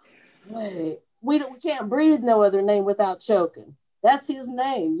 We can't breathe no other name without choking. That's his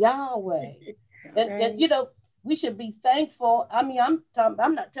name, Yahweh. And we should be thankful. I mean,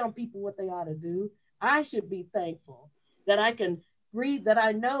 I'm not telling people what they ought to do. I should be thankful that I can breathe, that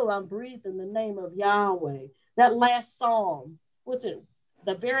I know I'm breathing the name of Yahweh. That last psalm, what's it?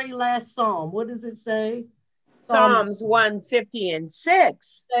 The very last psalm, what does it say? Psalms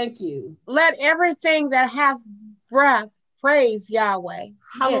 150:6. Thank you. Let everything that hath breath praise Yahweh.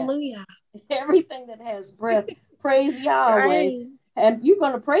 Hallelujah. Yeah. Everything that has breath, praise Yahweh. Praise. And you're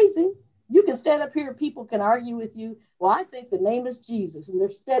going to praise him. You can stand up here, people can argue with you. Well, I think the name is Jesus, and they're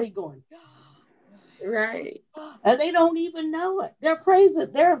steady going. Right. And they don't even know it. They're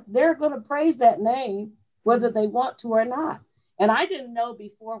praising, they're going to praise that name, whether they want to or not. And I didn't know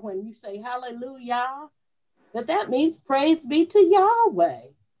before, when you say hallelujah, that means praise be to Yahweh.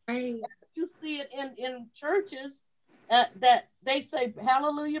 Right. You see it in churches that they say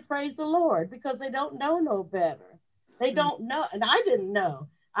hallelujah, praise the Lord, because they don't know no better. They don't know. And I didn't know.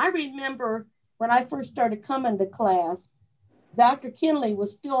 I remember when I first started coming to class, Dr. Kinley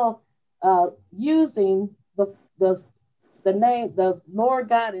was still using the name, the Lord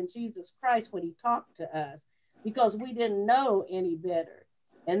God and Jesus Christ, when he talked to us, because we didn't know any better.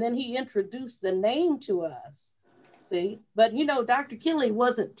 And then he introduced the name to us. See, but Dr. Kinley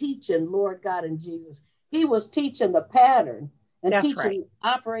wasn't teaching Lord God and Jesus. He was teaching the pattern and That's teaching right. the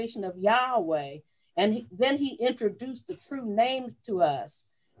operation of Yahweh. And then he introduced the true name to us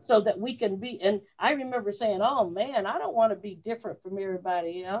so that we can be. And I remember saying, oh man, I don't want to be different from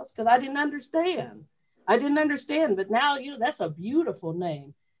everybody else, because I didn't understand. But now, that's a beautiful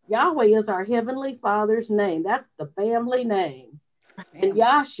name. Yahweh is our Heavenly Father's name. That's the family name. And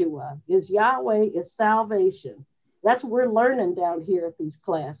Yahshua is Yahweh is salvation. That's what we're learning down here at these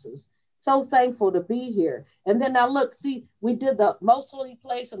classes. So thankful to be here. And then now look, see, we did the most holy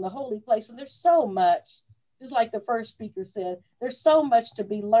place and the holy place. And there's so much, just like the first speaker said, there's so much to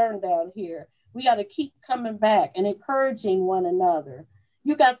be learned down here. We got to keep coming back and encouraging one another.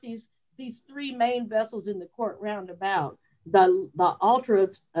 You got these 3 main vessels in the court roundabout. The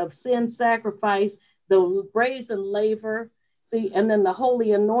altar of sin sacrifice, the brazen laver, see, and then the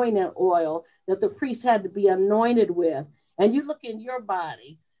holy anointing oil that the priest had to be anointed with. And you look in your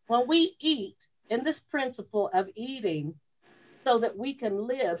body, when we eat, in this principle of eating so that we can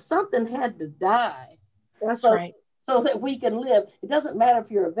live, something had to die. That's right. So that we can live. It doesn't matter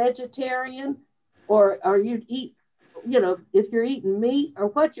if you're a vegetarian or you eat, if you're eating meat or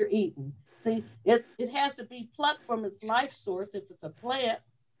what you're eating. See, it has to be plucked from its life source if it's a plant.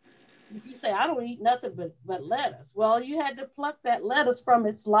 If you say, I don't eat nothing but lettuce, well, you had to pluck that lettuce from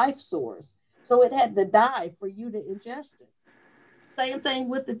its life source. So it had to die for you to ingest it. Same thing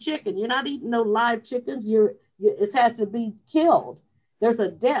with the chicken. You're not eating no live chickens. It has to be killed. There's a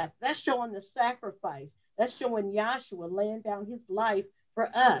death. That's showing the sacrifice. That's showing Yahshua laying down his life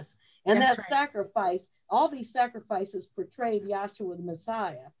for us. And That's that right. sacrifice, all these sacrifices portrayed Yahshua the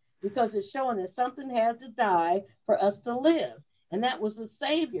Messiah, because it's showing that something had to die for us to live. And that was the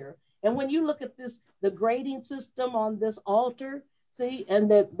Savior. And when you look at this, the grading system on this altar, see, and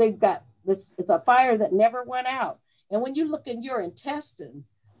that they've got this, it's a fire that never went out. And when you look in your intestines,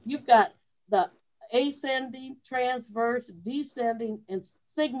 you've got the ascending, transverse, descending, and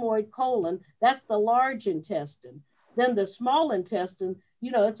sigmoid colon. That's the large intestine. Then the small intestine,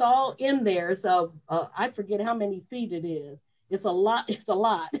 you know, it's all in there. So I forget how many feet it is. It's a lot. It's a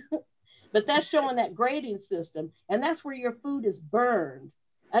lot. But that's showing that grading system. And that's where your food is burned.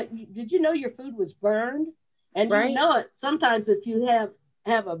 Did you know your food was burned? And Right. you know it sometimes if you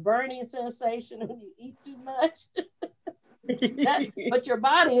have a burning sensation when you eat too much. But your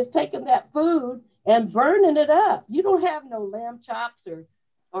body is taking that food and burning it up. You don't have no lamb chops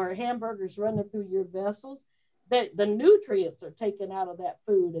or hamburgers running through your vessels. The nutrients are taken out of that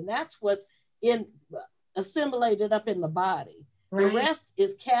food, and that's what's assimilated up in the body. Right. The rest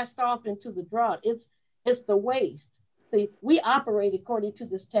is cast off into the draught. It's the waste. See, we operate according to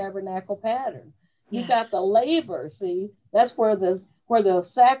this tabernacle pattern. You got the laver. See, that's where the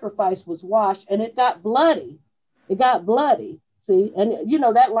sacrifice was washed, and it got bloody. It got bloody. See, and you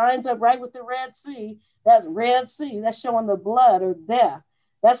know that lines up right with the Red Sea. That's Red Sea. That's showing the blood or death.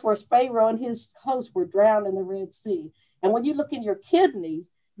 That's where Pharaoh and his hosts were drowned in the Red Sea. And when you look in your kidneys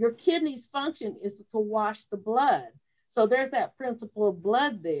function is to wash the blood. So there's that principle of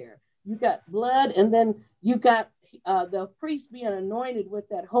blood there. You got blood, and then you got the priest being anointed with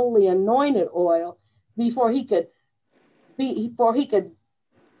that holy anointed oil before he could,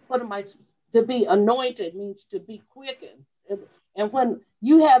 to be anointed means to be quickened. And when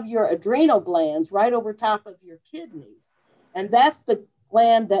you have your adrenal glands right over top of your kidneys, and that's the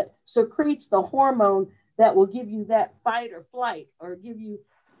gland that secretes the hormone that will give you that fight or flight, or give you,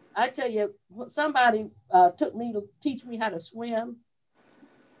 I tell you, somebody took me to teach me how to swim.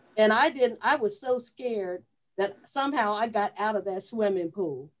 And I was so scared that somehow I got out of that swimming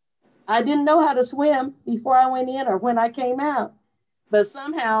pool. I didn't know how to swim before I went in or when I came out, but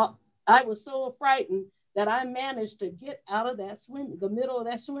somehow I was so frightened that I managed to get out of the middle of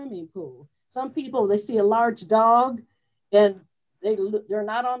that swimming pool. Some people, they see a large dog and they're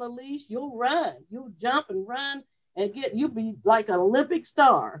not on a leash, you'll run, you'll jump and run and you'll be like an Olympic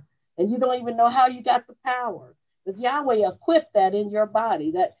star, and you don't even know how you got the power. But Yahweh equipped that in your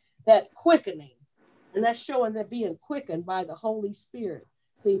body, that quickening, and that's showing that being quickened by the Holy Spirit.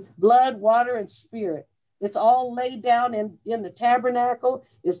 See, blood, water, and spirit. It's all laid down in the tabernacle.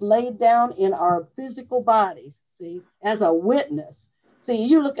 It's laid down in our physical bodies, see, as a witness. See,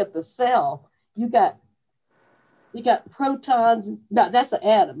 you look at the cell, you got protons, no, that's an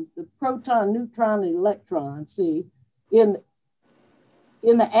atom, the proton, neutron, and electron, see, in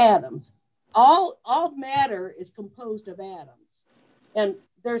the atoms. All matter is composed of atoms. And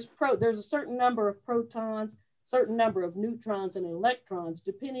there's a certain number of protons, certain number of neutrons and electrons,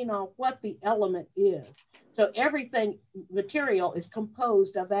 depending on what the element is. So everything material is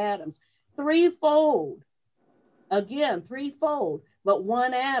composed of atoms, threefold, but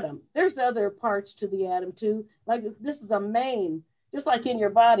one atom. There's other parts to the atom too. Like this is a main, just like in your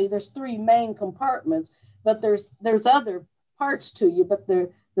body, there's three main compartments, but there's other parts to you, but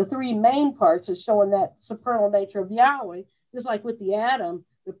the three main parts is showing that supernal nature of Yahweh, just like with the atom,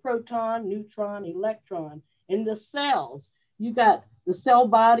 the proton, neutron, electron. In the cells, you got the cell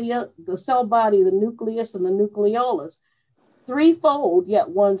body, the nucleus, and the nucleolus, threefold, yet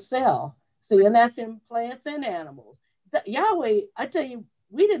one cell. See, and that's in plants and animals. Yahweh, I tell you,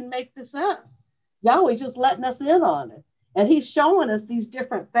 we didn't make this up. Yahweh just letting us in on it. And he's showing us these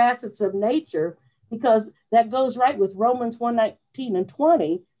different facets of nature, because that goes right with Romans 1:19 and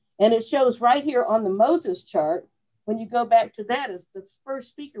 20. And it shows right here on the Moses chart, when you go back to that, as the first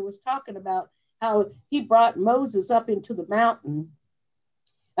speaker was talking about how he brought Moses up into the mountain.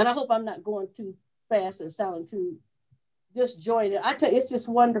 And I hope I'm not going too fast or sounding too disjointed. I tell you, it's just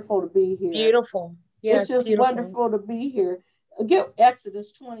wonderful to be here. Beautiful. Yes, it's just beautiful. wonderful to be here. Get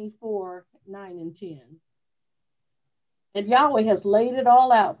Exodus 24:9-10. And Yahweh has laid it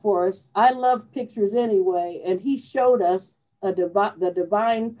all out for us. I love pictures anyway. And he showed us the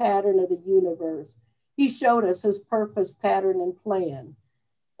divine pattern of the universe. He showed us his purpose, pattern, and plan.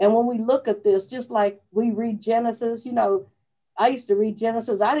 And when we look at this, just like we read Genesis, you know, I used to read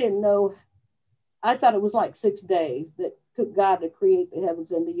Genesis. I didn't know, I thought it was like 6 days that took God to create the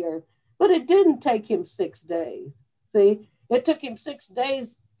heavens and the earth. But it didn't take him 6 days. See, it took him 6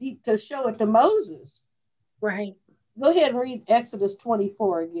 days to show it to Moses. Right. Go ahead and read Exodus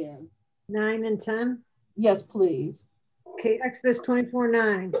 24 again. 9 and 10. Yes, please. Okay, Exodus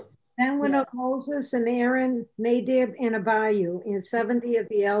 24:9. Then went up Moses and Aaron, Nadab and Abihu, and 70 of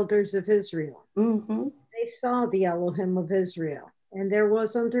the elders of Israel. Mm-hmm. They saw the Elohim of Israel, and there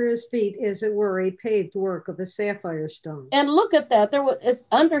was under his feet, as it were, a paved work of a sapphire stone. And look at that. It's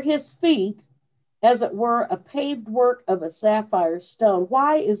under his feet, as it were, a paved work of a sapphire stone.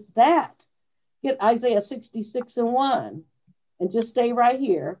 Why is that? Get Isaiah 66:1 and just stay right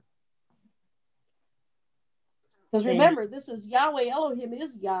here. Because remember, this is Yahweh. Elohim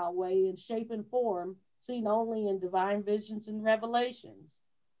is Yahweh in shape and form, seen only in divine visions and revelations.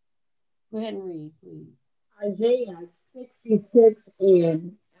 Go ahead and read, please. Isaiah 66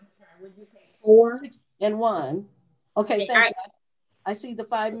 and, I'm sorry, what did you say, 4? 6 and 1. Okay, thank you. I see the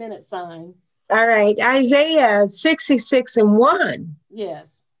 5-minute sign. All right, Isaiah 66 and 1.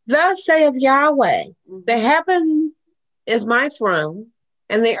 Yes. Thus saith Yahweh, the heaven is my throne,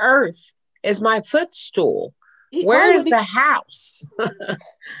 and the earth is my footstool. Where is the house?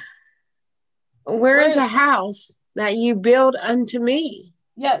 Where is a house that you build unto me?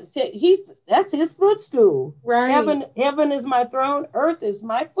 Yes, that's his footstool. Right. Heaven is my throne, earth is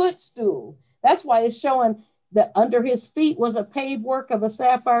my footstool. That's why it's showing that under his feet was a paved work of a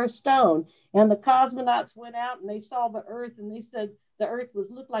sapphire stone. And the cosmonauts went out and they saw the earth and they said the earth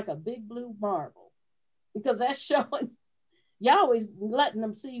looked like a big blue marble. Because that's showing Yahweh's letting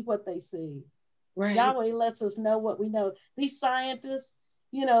them see what they see. Right. Yahweh lets us know what we know. These scientists,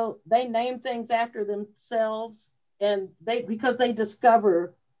 they name things after themselves, and because they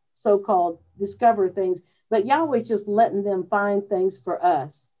discover things, but Yahweh's just letting them find things for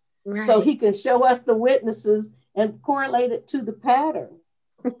us. Right. So he can show us the witnesses and correlate it to the pattern.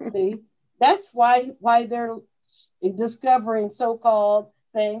 See, that's why they're discovering so-called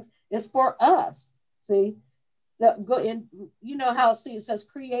things. It's for us. See, how it says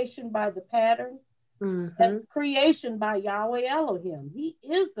creation by the pattern, and creation by Yahweh Elohim. He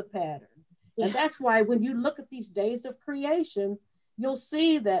is the pattern. Yeah. And that's why when you look at these days of creation, you'll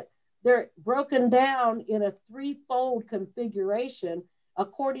see that they're broken down in a threefold configuration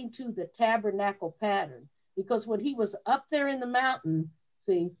according to the tabernacle pattern. Because when he was up there in the mountain,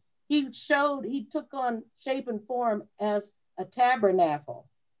 see, he took on shape and form as a tabernacle.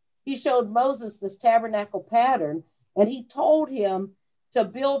 He showed Moses this tabernacle pattern, and he told him to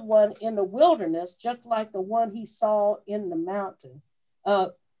build one in the wilderness, just like the one he saw in the mountain.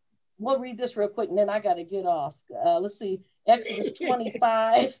 We'll read this real quick, and then I got to get off. Let's see, Exodus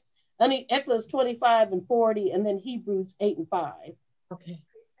 25, Exodus 25 and 40, and then Hebrews 8 and 5. Okay.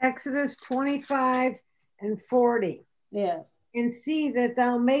 Exodus 25 and 40. Yes. And see that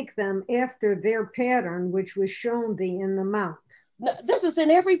thou make them after their pattern, which was shown thee in the mount. No, this is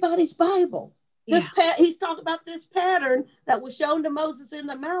in everybody's Bible. He's talking about this pattern that was shown to Moses in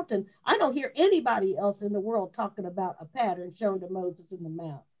the mountain. I don't hear anybody else in the world talking about a pattern shown to Moses in the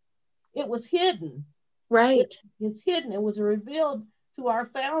mount. It was hidden. Right. It's hidden. It was revealed to our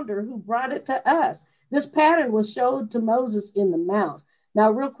founder who brought it to us. This pattern was showed to Moses in the mount.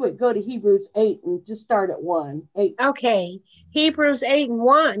 Now, real quick, go to Hebrews 8 and just start at 1. 8. Okay. Hebrews 8 and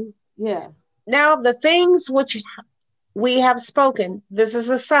 1. Yeah. Now, the things which we have spoken, this is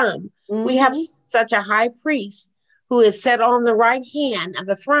a sum. Mm-hmm. We have such a high priest who is set on the right hand of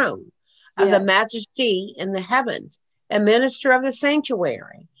the throne of the majesty in the heavens, a minister of the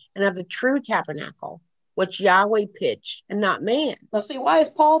sanctuary and of the true tabernacle, which Yahweh pitched and not man. Now, see, why is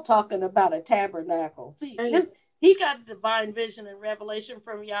Paul talking about a tabernacle? See, he got divine vision and revelation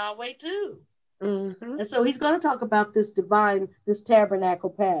from Yahweh too. Mm-hmm. And so he's going to talk about this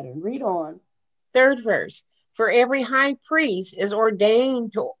tabernacle pattern. Read on. 3rd verse. For every high priest is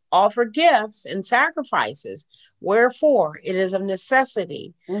ordained to offer gifts and sacrifices. Wherefore it is of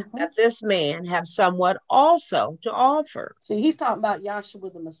necessity that this man have somewhat also to offer. See, he's talking about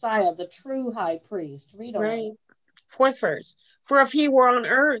Yahshua the Messiah, the true high priest. Read on. Right. 4th verse. For if he were on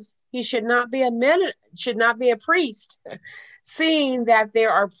earth, he should not be a priest, seeing that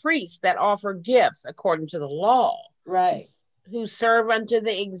there are priests that offer gifts according to the law. Right. Who serve unto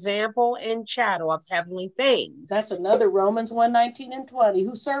the example and shadow of heavenly things. That's another Romans 1:19 and 20.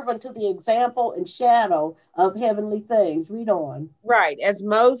 Who serve unto the example and shadow of heavenly things. Read on. Right. As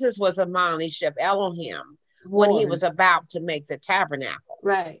Moses was admonished of Elohim when he was about to make the tabernacle.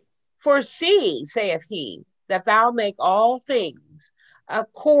 Right. For see, saith he, that thou make all things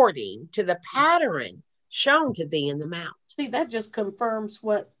according to the pattern shown to thee in the mount. See, that just confirms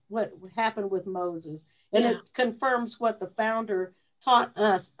what happened with Moses. And it confirms what the founder taught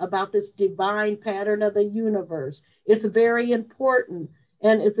us about this divine pattern of the universe. It's very important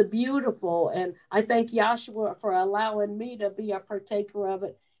and it's beautiful. And I thank Yahshua for allowing me to be a partaker of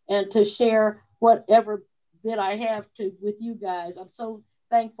it and to share whatever bit I have to with you guys. I'm so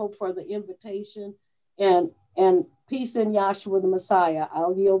thankful for the invitation, and peace in Yahshua the Messiah.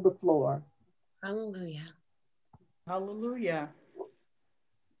 I'll yield the floor. Hallelujah. Hallelujah.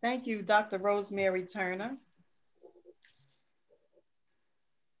 Thank you, Dr. Rosemary Turner.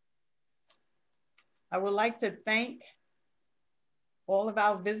 I would like to thank all of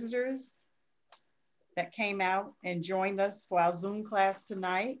our visitors that came out and joined us for our Zoom class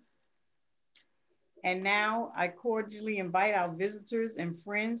tonight. And now I cordially invite our visitors and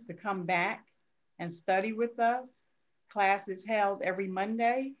friends to come back and study with us. Class is held every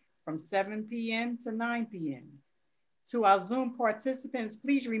Monday from 7 p.m. to 9 p.m. To our Zoom participants,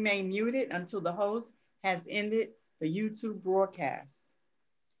 please remain muted until the host has ended the YouTube broadcast.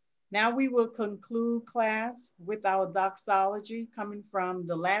 Now we will conclude class with our doxology coming from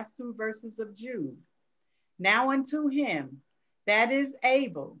the last 2 verses of Jude. Now unto him that is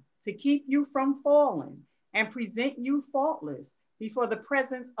able to keep you from falling and present you faultless before the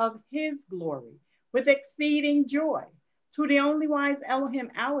presence of his glory with exceeding joy, to the only wise Elohim,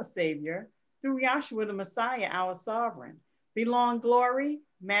 our Savior, through Yahshua the Messiah, our sovereign, belong glory,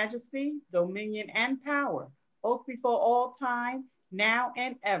 majesty, dominion, and power, both before all time, now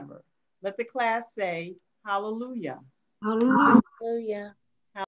and ever. Let the class say, hallelujah. Hallelujah. Hallelujah.